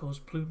effects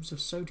caused plumes of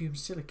sodium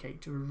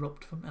silicate to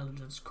erupt from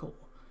Eladon's core,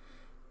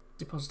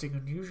 depositing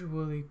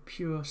unusually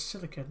pure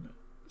silicon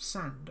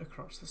sand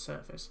across the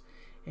surface,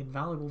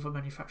 invaluable for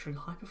manufacturing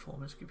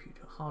high-performance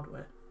computer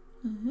hardware.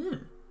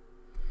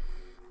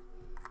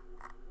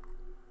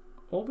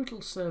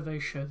 Orbital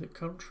surveys show that,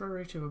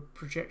 contrary to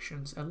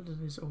projections,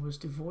 Eladon is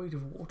almost devoid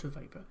of water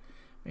vapour,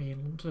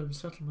 making long-term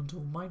settlement or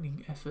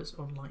mining efforts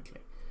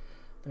unlikely.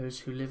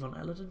 Those who live on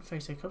Eladon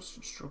face a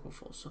constant struggle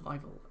for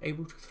survival,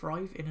 able to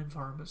thrive in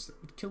environments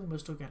that would kill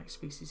most organic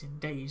species in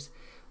days.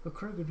 The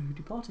Krogan who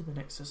departed the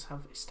Nexus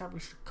have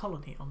established a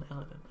colony on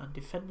Eladon and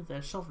defended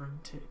their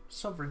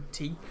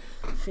sovereignty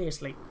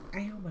fiercely.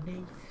 Ow, my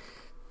knee.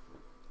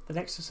 The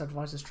Nexus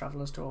advises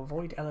travellers to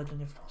avoid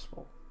Eladon if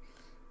possible.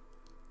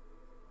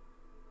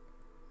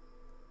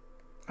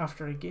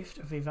 After a gift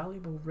of a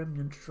valuable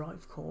remnant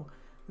drive core,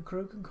 the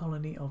Krogan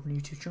colony of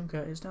New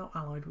Tuchanka is now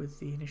allied with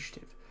the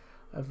Initiative.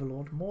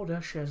 Overlord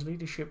Morda shares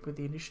leadership with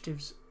the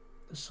Initiative's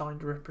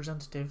assigned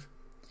representative,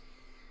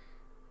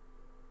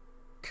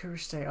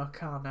 Kuriste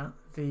Arcana.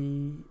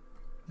 The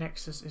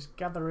Nexus is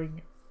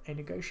gathering a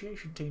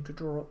negotiation team to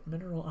draw up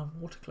mineral and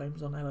water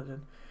claims on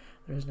Eladon.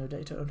 There is no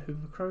data on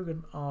whom the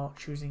Krogan are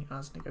choosing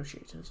as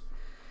negotiators.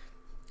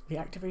 The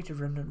activated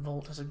remnant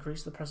vault has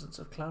increased the presence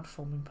of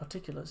cloud-forming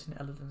particulates in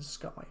Eladon's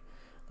sky.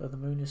 Though the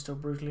moon is still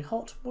brutally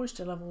hot,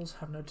 moisture levels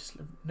have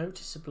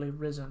noticeably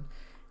risen,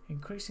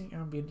 increasing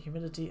ambient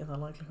humidity and the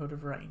likelihood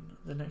of rain.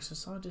 The Nexus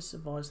scientists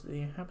advise that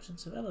the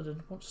inhabitants of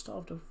Eladon, once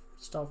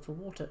starved for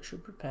water,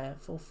 should prepare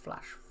for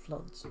flash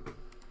floods.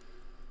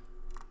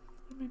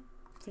 How many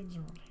things are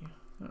on here?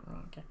 Oh,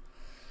 right, okay.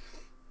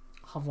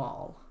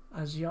 Haval.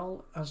 As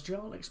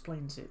Jarl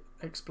explains,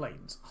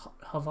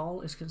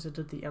 Haval is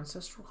considered the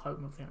ancestral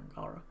home of the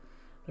Angara.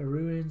 The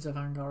ruins of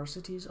Angara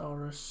cities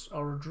are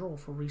a draw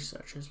for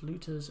researchers,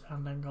 looters,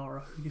 and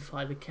Angara who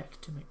defy the Kek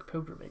to make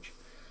pilgrimage.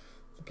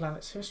 The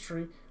planet's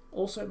history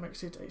also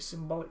makes it a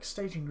symbolic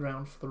staging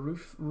ground for the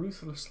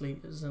ruthlessly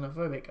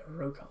xenophobic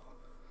Rokar.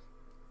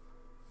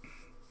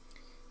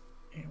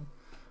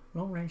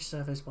 Long-range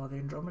surveys by the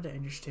Andromeda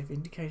Initiative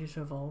indicated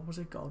Haval was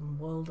a golden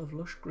world of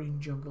lush green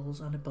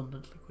jungles and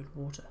abundant liquid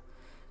water.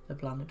 The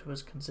planet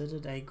was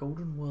considered a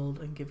golden world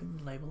and given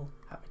the label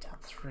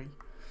Habitat 3.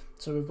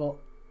 So we've got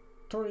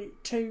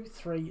 2,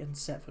 3 and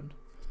 7.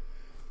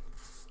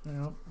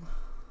 Now,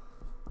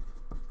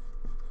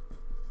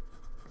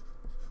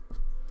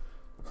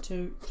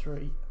 2,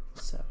 3,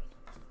 7.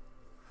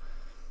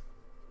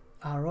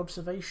 Our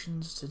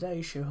observations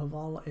today show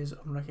Haval is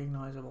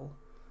unrecognisable.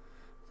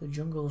 The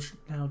jungles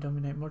now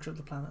dominate much of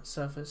the planet's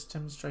surface,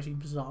 demonstrating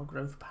bizarre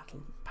growth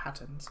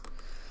patterns.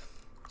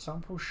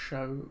 Samples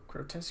show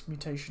grotesque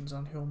mutations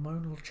and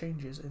hormonal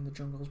changes in the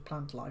jungle's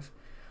plant life,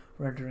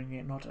 rendering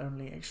it not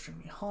only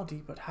extremely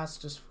hardy but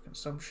hazardous for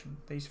consumption.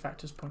 These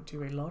factors point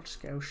to a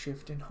large-scale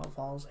shift in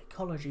Haval's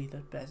ecology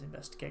that bears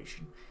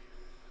investigation.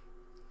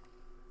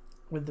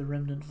 With the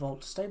remnant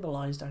vault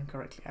stabilised and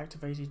correctly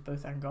activated,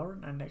 both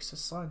Angaran and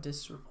Nexus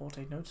scientists report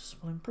a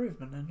noticeable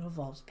improvement in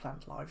Haval's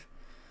plant life.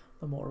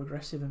 The more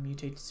aggressive and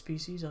mutated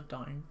species are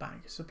dying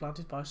back,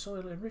 supplanted by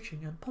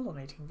soil-enriching and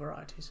pollinating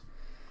varieties.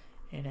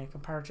 In a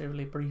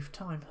comparatively brief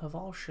time,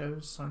 Haval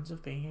shows signs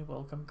of being a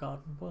welcoming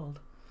garden world.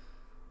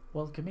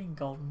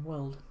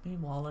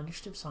 Meanwhile,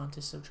 Initiative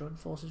scientists have joined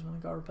forces with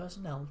Angara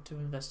personnel to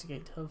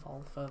investigate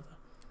Haval further.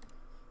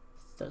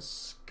 The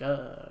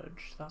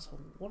Scourge. That's a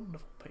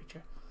wonderful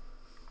picture.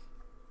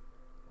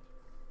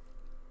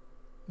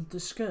 The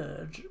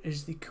Scourge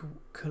is the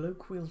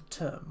colloquial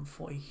term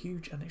for a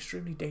huge and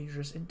extremely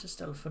dangerous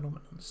interstellar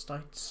phenomenon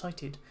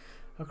sighted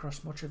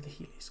across much of the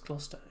Helios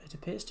cluster. It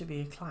appears to be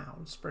a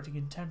cloud spreading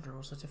in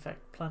tendrils that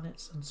affect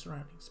planets and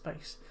surrounding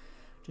space,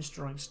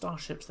 destroying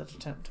starships that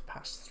attempt to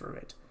pass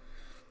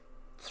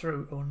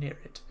through or near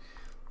it.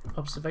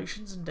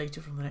 Observations and data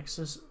from the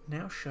Nexus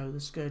now show the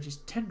Scourge's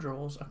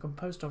tendrils are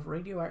composed of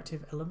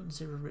radioactive element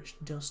zero-rich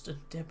dust and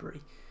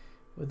debris.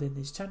 Within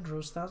these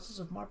tendrils, thousands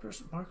of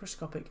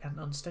microscopic and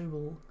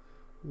unstable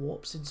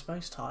warps in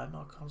space-time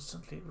are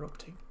constantly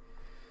erupting.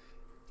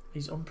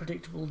 These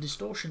unpredictable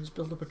distortions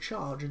build up a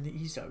charge in the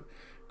ESO,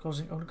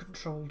 causing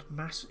uncontrolled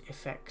mass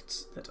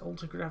effects that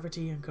alter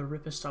gravity and can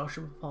rip a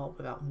starship apart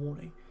without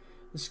warning.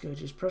 The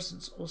Scourge's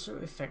presence also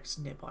affects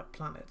nearby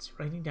planets,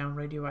 raining down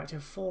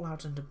radioactive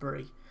fallout and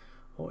debris,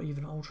 or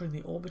even altering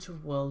the orbit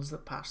of worlds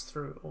that pass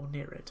through or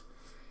near it.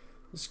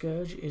 The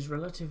Scourge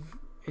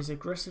is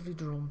aggressively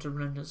drawn to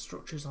remnant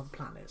structures on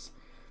planets.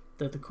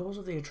 Though the cause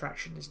of the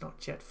attraction is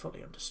not yet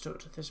fully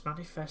understood, this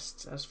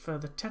manifests as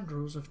further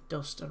tendrils of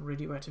dust and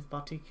radioactive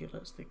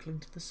particulates that cling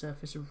to the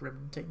surface of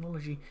remnant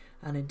technology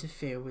and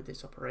interfere with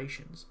its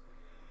operations.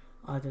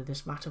 Either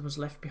this matter was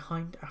left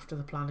behind after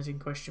the planet in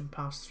question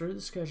passed through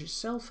the Scourge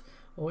itself,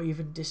 or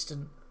even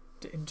distant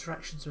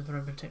interactions with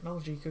remnant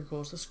technology could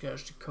cause the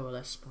Scourge to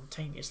coalesce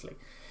spontaneously.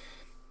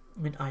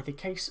 In either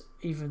case,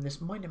 even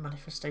this minor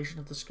manifestation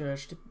of the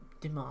Scourge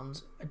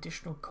demands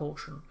additional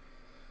caution.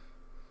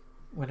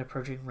 when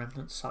approaching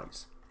remnant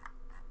sites.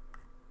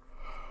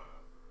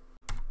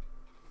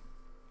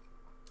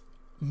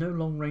 No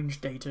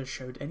long-range data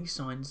showed any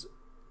signs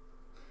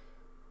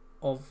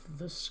of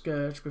the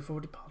scourge before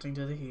departing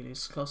to the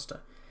Helios cluster.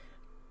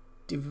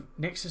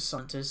 Nexus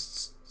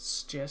scientists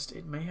suggest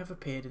it may have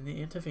appeared in the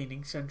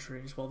intervening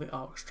centuries while the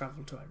arcs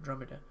travelled to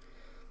Andromeda.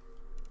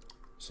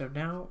 So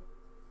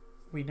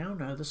we now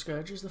know the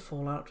scourge is the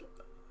fallout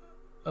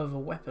of a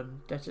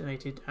weapon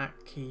detonated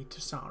at Key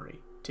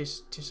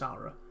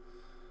Tisara.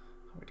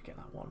 I'm going to get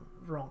that one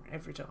wrong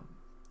every time.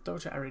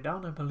 Dr.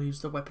 Aridana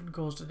believes the weapon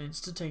caused an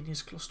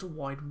instantaneous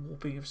cluster-wide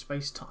warping of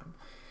space-time,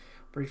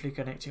 briefly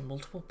connecting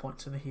multiple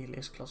points in the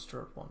Helios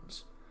cluster at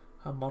once.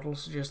 Her model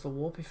suggests the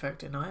warp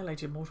effect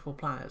annihilated multiple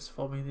planets,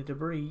 forming the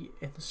debris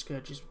in the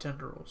Scourge's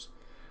tendrils,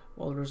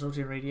 while the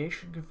resulting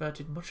radiation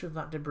converted much of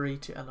that debris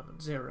to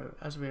element zero.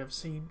 As we have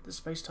seen, the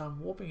space-time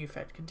warping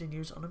effect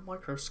continues on a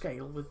micro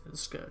scale within the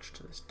Scourge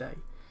to this day.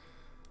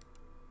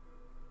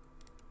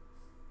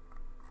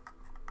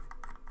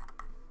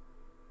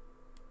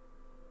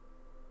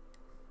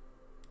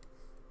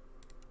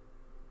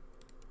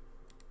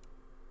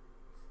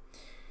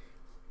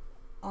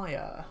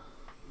 Aya.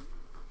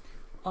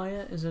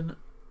 Aya is an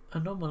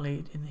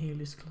anomaly in the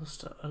Helios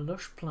cluster, a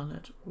lush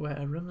planet where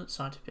a remnant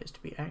site appears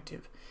to be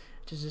active.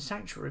 It is a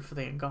sanctuary for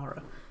the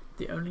Angara,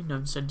 the only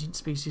known sentient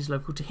species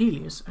local to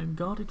Helios, and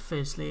guarded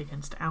fiercely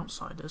against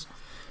outsiders.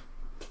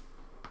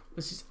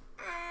 This is...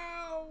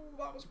 Ow!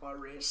 That was my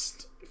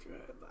wrist, if you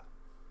heard that.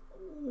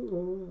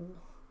 Ooh.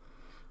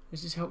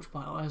 This is helped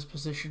by Aya's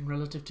position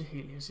relative to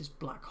Helios'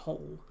 black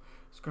hole.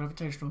 Its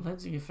gravitational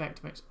lensing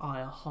effect makes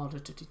Aya harder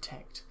to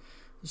detect.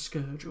 The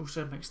Scourge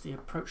also makes the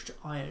approach to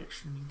Aya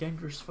extremely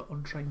dangerous for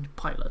untrained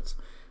pilots.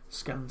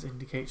 Scans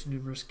indicate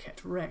numerous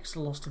Ket wrecks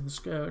lost in the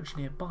Scourge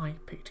nearby,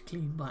 picked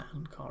clean by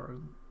Angara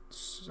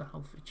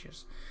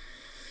salvagers.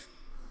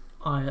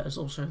 Aya is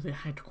also the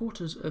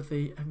headquarters of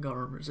the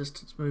Angaran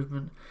resistance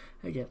movement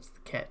against the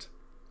Ket.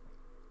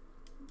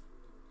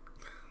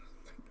 I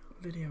think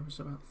that video was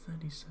about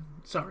 37.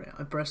 Sorry,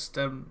 I pressed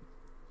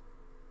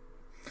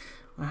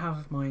I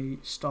have my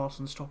start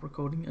and stop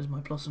recording as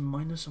my plus and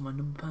minus on my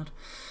number pad,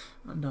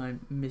 and I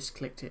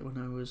misclicked it when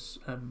I was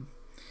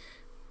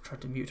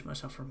tried to mute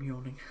myself from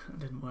yawning. It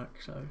didn't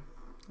work, so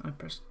I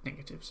pressed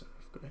negative, so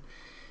I've got to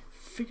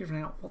figure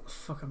out what the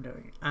fuck I'm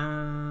doing.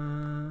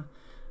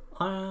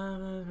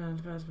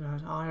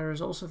 Aya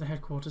is also the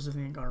headquarters of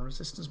the Angara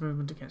resistance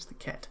movement against the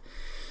Ket,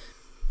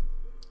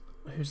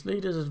 whose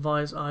leaders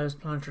advise Aya's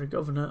planetary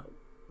governor,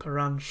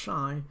 Paran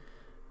Shai.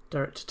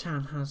 Director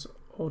Tan has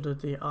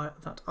ordered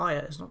that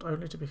Aya is not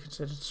only to be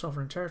considered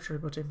sovereign territory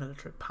but a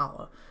military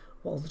power,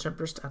 while the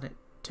Tempest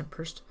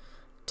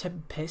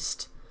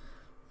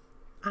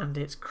and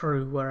its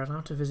crew were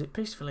allowed to visit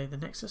peacefully. The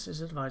Nexus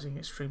is advising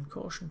extreme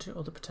caution to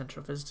other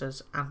potential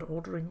visitors and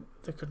ordering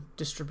the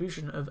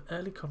distribution of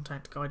early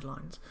contact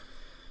guidelines.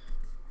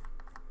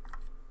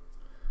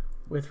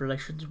 With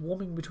relations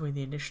warming between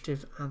the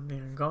Initiative and the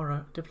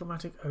Angara,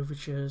 diplomatic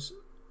overtures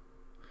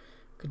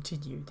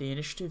continue. The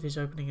Initiative is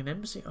opening an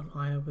embassy on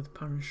Aya with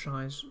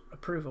Paranshai's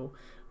approval,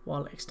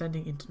 while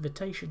extending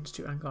invitations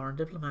to Angaran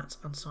diplomats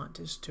and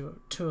scientists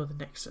to tour the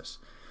Nexus.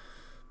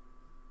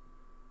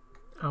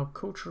 Our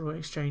cultural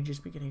exchange is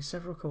beginning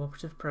several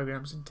cooperative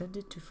programs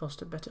intended to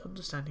foster better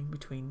understanding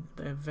between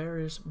the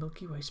various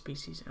Milky Way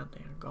species and the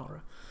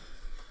Angara.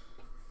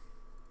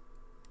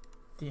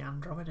 The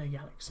Andromeda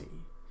Galaxy.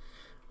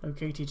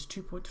 Located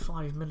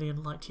 2.5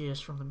 million light-years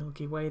from the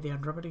Milky Way, the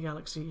Andromeda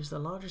Galaxy is the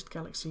largest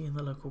galaxy in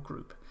the local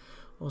group,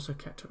 also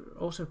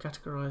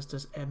categorized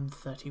as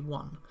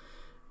M31.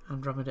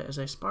 Andromeda is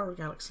a spiral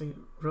galaxy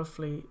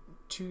roughly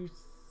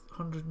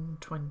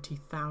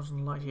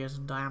 220,000 light-years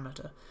in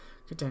diameter,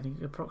 containing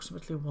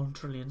approximately 1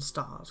 trillion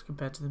stars,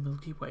 compared to the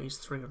Milky Way's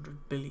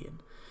 300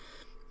 billion.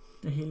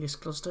 The Helios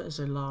cluster is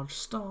a large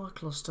star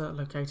cluster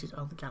located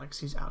on the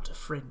galaxy's outer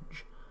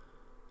fringe.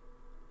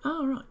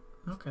 Oh, right,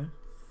 okay.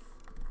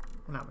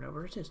 Now we know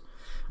where it is.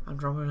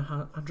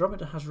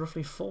 Andromeda has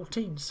roughly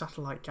 14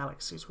 satellite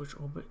galaxies which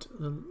orbit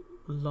the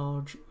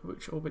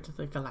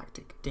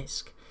galactic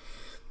disk.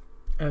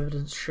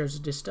 Evidence shows a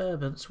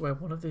disturbance where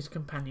one of these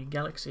companion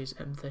galaxies,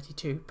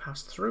 M32,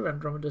 passed through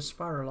Andromeda's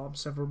spiral arm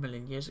several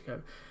million years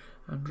ago.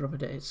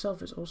 Andromeda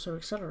itself is also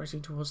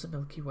accelerating towards the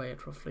Milky Way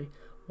at roughly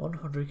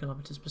 100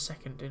 kilometers per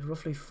second. In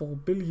roughly 4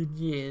 billion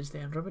years, the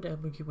Andromeda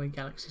and Milky Way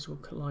galaxies will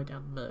collide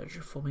and merge,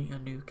 forming a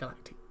new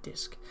galactic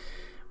disk.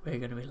 We're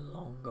going to be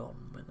long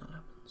gone when that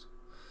happens.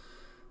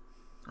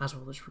 As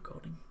will this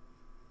recording.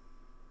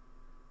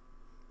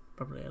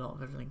 Probably a lot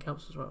of everything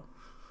else as well.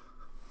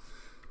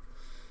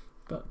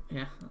 But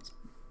yeah, that's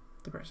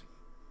depressing.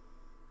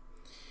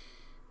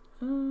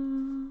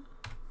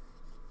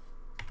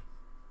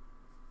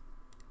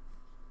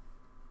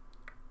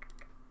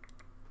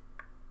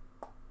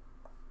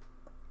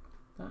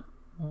 That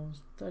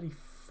was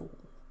 34.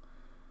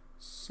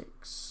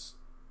 6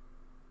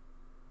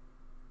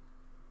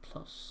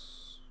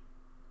 plus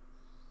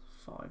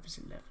 5 is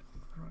 11.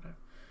 Righto.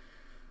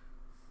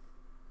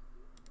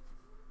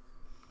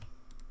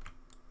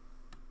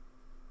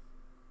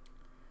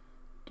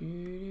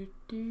 Do,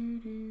 do,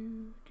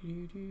 do, do,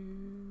 do, do, do.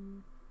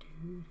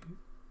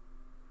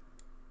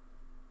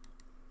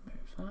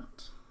 Move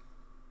that.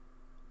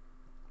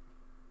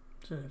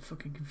 So I don't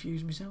fucking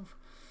confuse myself.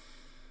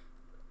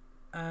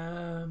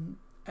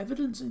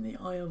 Evidence in the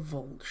Aya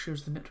Vault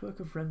shows the network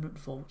of remnant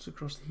vaults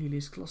across the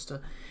Helios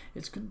cluster.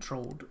 It's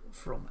controlled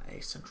from a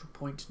central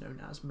point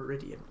known as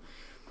Meridian.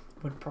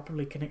 When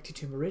properly connected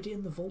to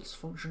Meridian, the vaults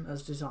function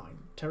as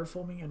designed,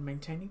 terraforming and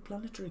maintaining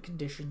planetary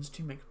conditions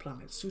to make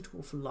planets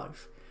suitable for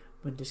life.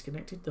 When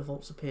disconnected, the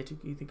vaults appear to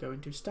either go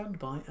into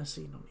standby, as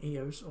seen on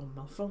Eos, or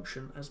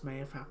malfunction, as may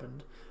have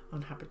happened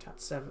on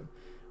Habitat 7,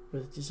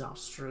 with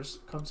disastrous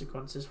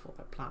consequences for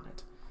their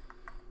planet.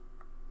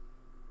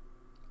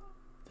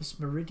 This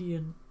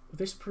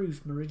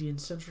proves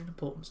Meridian's central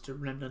importance to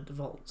remnant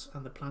vaults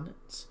and the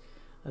planets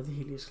of the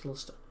Helios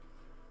cluster.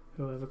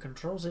 Whoever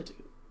controls it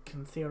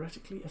can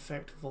theoretically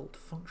affect vault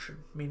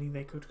function, meaning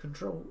they could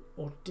control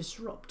or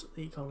disrupt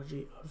the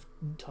ecology of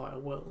entire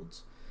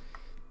worlds.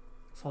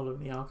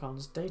 Following the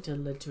Archon's data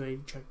led to a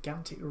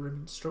gigantic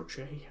remnant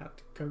structure he had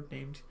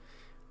codenamed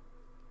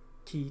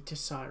Key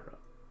Tessira.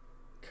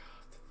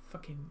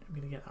 I'm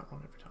gonna get that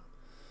wrong every time.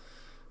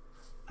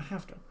 I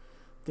have to.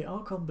 The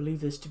Archon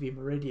believed this to be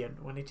Meridian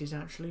when it is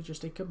actually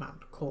just a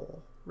command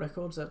core.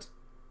 Records at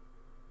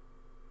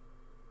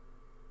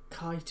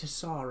Kai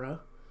Tessira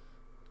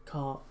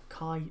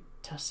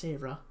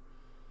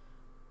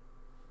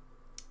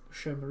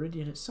show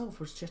Meridian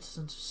itself was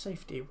jettisoned to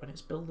safety when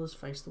its builders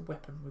faced the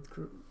weapon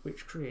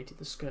which created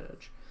the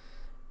Scourge.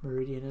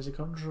 Meridian is a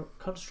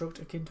construct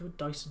akin to a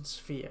Dyson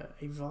sphere,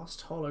 a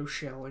vast hollow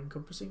shell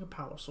encompassing a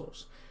power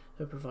source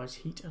that provides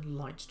heat and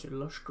light to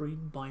lush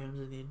green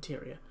biomes in the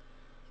interior.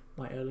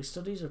 My early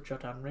studies of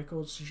Jordan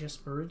records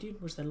suggest Meridian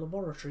was their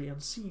laboratory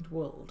and seed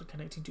world,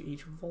 connecting to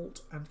each vault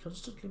and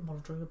constantly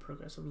monitoring the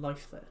progress of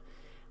life there.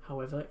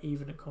 However,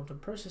 even at quantum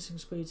processing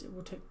speeds, it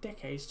will take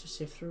decades to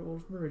sift through all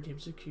of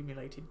Meridian's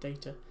accumulated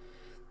data.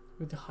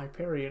 With the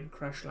Hyperion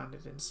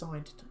crash-landed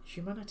inside,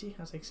 humanity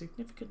has a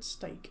significant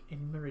stake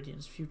in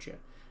Meridian's future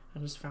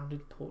and has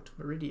founded Port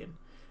Meridian,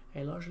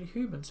 a largely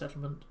human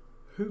settlement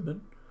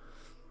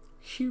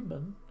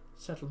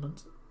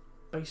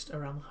based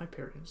around the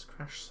Hyperion's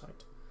crash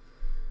site.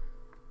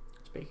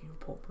 Speaking of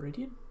Port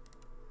Meridian,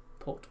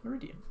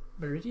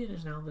 Meridian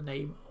is now the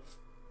name of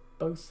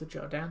both the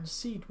Jordan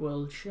seed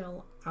world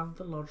shell and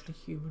the largely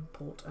human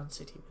port and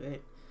city within.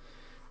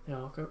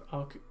 The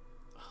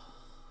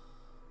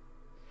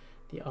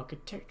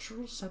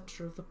architectural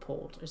centre of the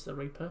port is the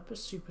repurposed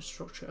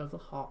superstructure of the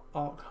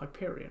Ark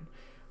Hyperion,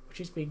 which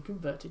is being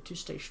converted to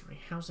stationary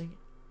housing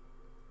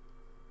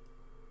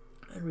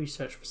and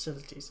research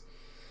facilities.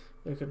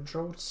 The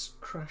controlled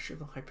crash of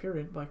the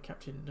Hyperion by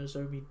Captain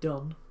Nozomi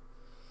Dunn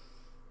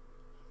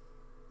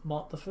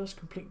marked the first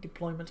complete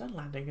deployment and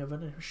landing of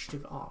an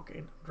initiative Ark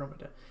in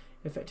Andromeda,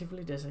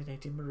 effectively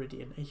designating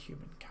Meridian a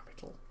human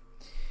capital.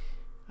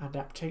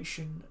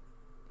 Adaptation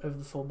of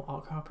the former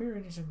Ark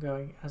Hyperion is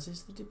ongoing, as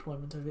is the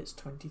deployment of its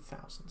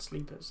 20,000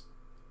 sleepers.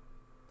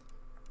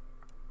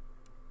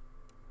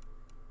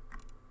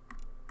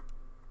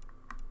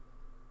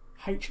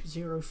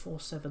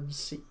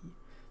 H047C.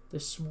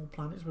 This small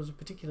planet was of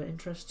particular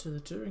interest to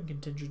the touring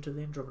contingent of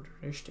the Andromeda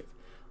Initiative.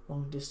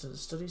 Long-distance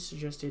studies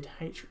suggested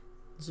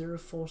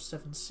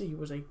H047C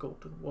was a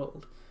golden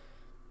world,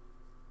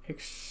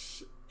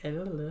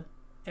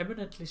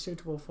 eminently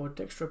suitable for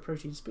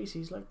dextroprotein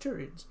species like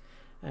Turians,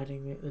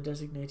 earning it the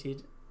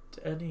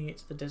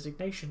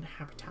designation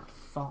Habitat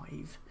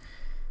 5.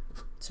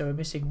 So we're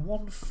missing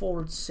 1, 4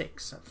 and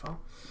 6 so far.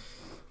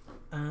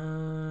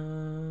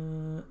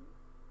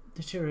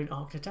 The Turian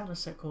Arctitana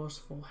set course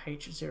for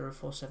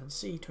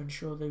H047C to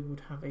ensure they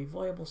would have a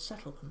viable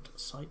settlement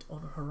site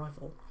on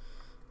arrival.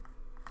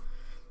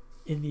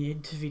 In the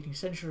intervening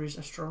centuries,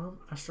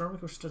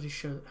 astronomical studies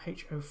show that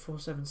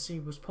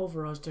H047C was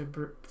pulverized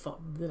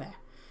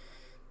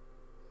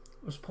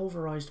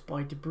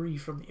by debris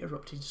from the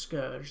erupting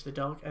Scourge. The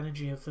dark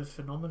energy of the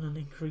phenomenon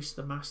increased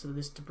the mass of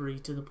this debris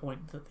to the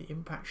point that the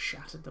impact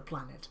shattered the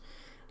planet,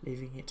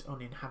 leaving it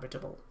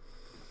uninhabitable.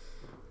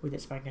 With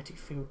its magnetic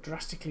field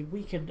drastically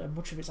weakened and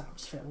much of its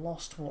atmosphere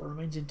lost, what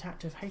remains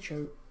intact of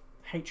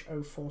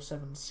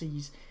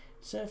H047C's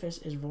surface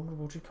is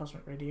vulnerable to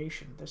cosmic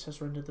radiation. This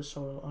has rendered the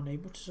soil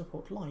unable to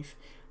support life,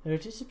 though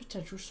it is a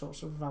potential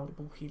source of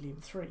valuable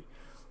helium-3,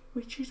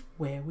 which is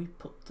where we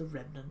put the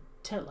remnant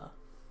tiller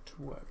to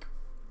work.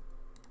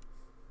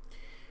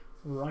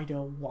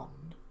 Rider 1.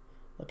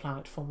 The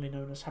planet formerly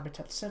known as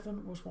Habitat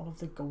 7 was one of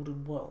the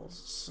Golden Worlds,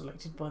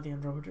 selected by the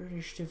Andromeda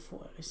Initiative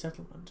for early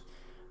settlement.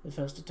 The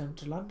first attempt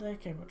to land there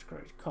came at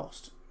great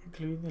cost,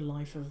 including the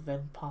life of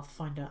then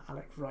Pathfinder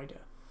Alec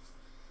Ryder.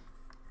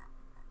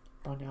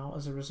 By now,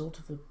 as a result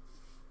of the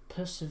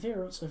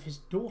perseverance of his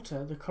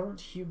daughter, the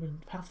current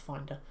human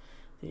Pathfinder,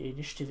 the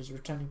initiative is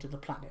returning to the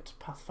planet.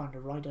 Pathfinder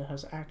Ryder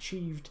has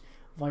achieved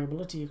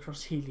viability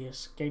across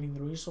Helios, gaining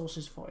the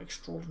resources for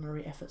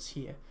extraordinary efforts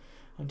here,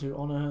 and to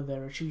honour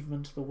their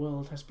achievement, the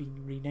world has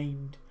been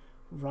renamed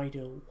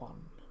Ryder 1.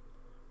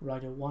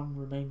 Rider 1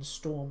 remains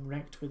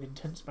storm-wrecked with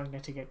intense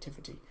magnetic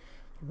activity.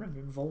 The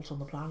remnant vault on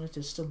the planet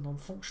is still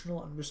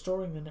non-functional, and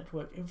restoring the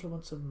network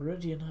influence of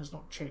Meridian has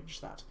not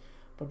changed that.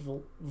 But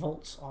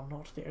vaults are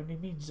not the only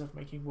means of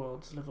making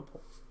worlds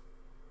livable.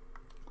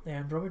 The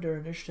Andromeda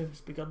initiative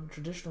has begun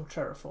traditional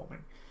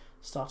terraforming,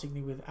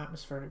 starting with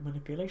atmospheric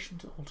manipulation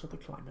to alter the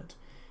climate.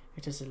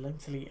 It is a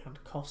lengthy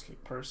and costly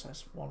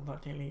process, one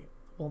that only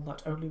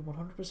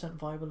 100%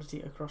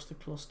 viability across the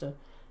cluster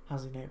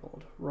has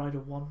enabled. Rider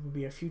 1 will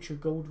be a future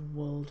golden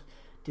world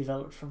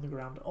developed from the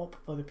ground up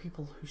by the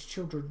people whose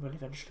children will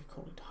eventually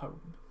call it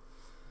home.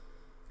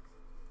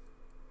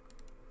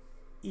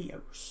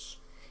 EOS.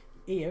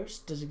 EOS,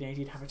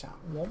 designated Habitat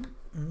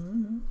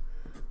 1.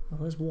 Well,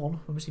 there's 1.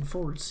 We're missing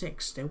 4 and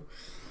 6 still.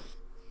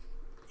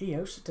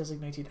 EOS,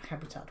 designated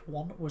Habitat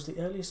 1, was the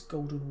earliest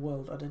golden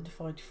world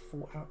identified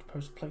for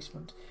outpost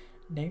placement.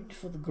 Named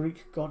for the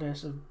Greek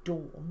goddess of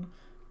dawn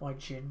by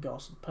Jean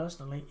Garson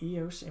personally,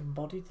 EOS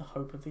embodied the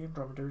hope of the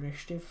Andromeda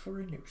initiative for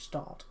a new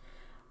start.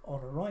 On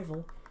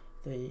arrival,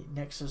 the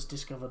Nexus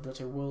discovered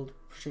that a world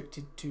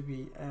projected to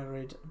be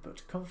arid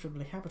but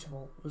comfortably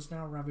habitable was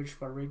now ravaged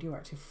by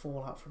radioactive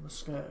fallout from the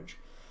Scourge.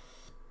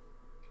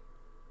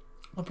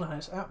 The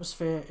planet's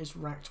atmosphere is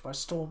racked by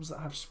storms that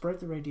have spread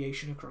the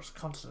radiation across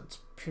continents.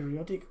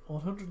 Periodic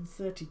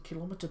 130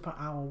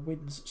 km/h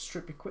winds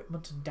strip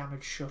equipment and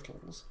damage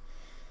shuttles.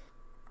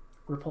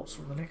 Reports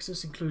from the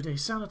Nexus include a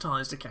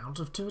sanitised account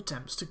of 2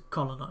 attempts to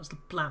colonise the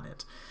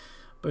planet,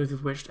 both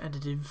of which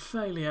ended in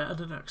failure and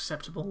an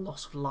unacceptable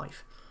loss of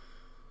life.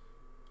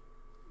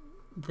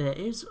 There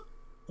is,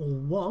 or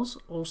was,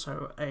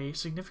 also a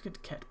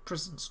significant Ket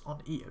presence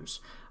on EOS,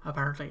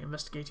 apparently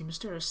investigating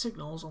mysterious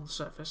signals on the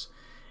surface.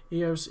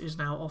 EOS is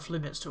now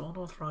off-limits to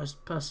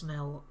unauthorised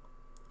personnel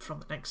from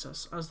the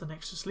Nexus, as the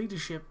Nexus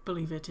leadership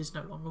believe it is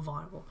no longer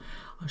viable.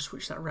 I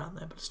switched that around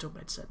there, but it still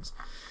made sense.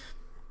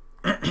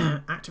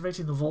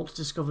 Activating the vault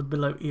discovered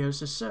below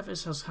EOS's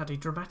surface has had a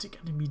dramatic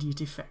and immediate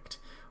effect.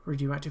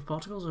 Radioactive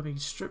particles are being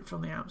stripped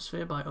from the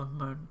atmosphere by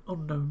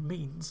unknown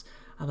means,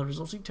 and the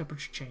resulting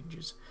temperature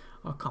changes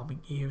are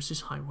calming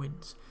EOS's high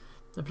winds.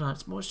 The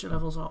planet's moisture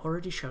levels are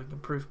already showing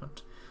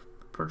improvement.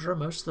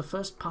 Prodromos, the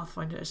first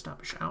Pathfinder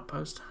established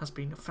outpost, has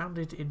been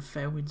founded in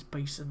Fairwinds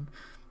Basin,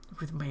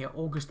 with Mayor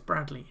August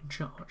Bradley in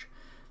charge.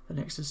 The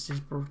Nexus is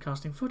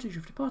broadcasting footage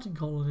of departing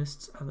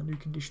colonists and the new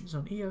conditions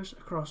on EOS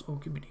across all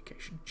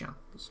communication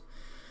channels.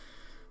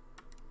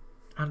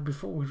 And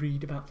before we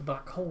read about the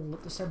black hole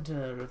at the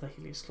centre of the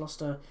Helios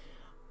cluster,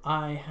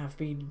 I have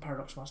been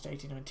Paradox Master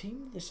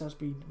 8019. This has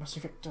been Mass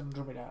Effect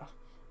Andromeda.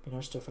 Be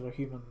nice to fellow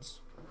humans.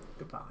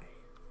 Goodbye.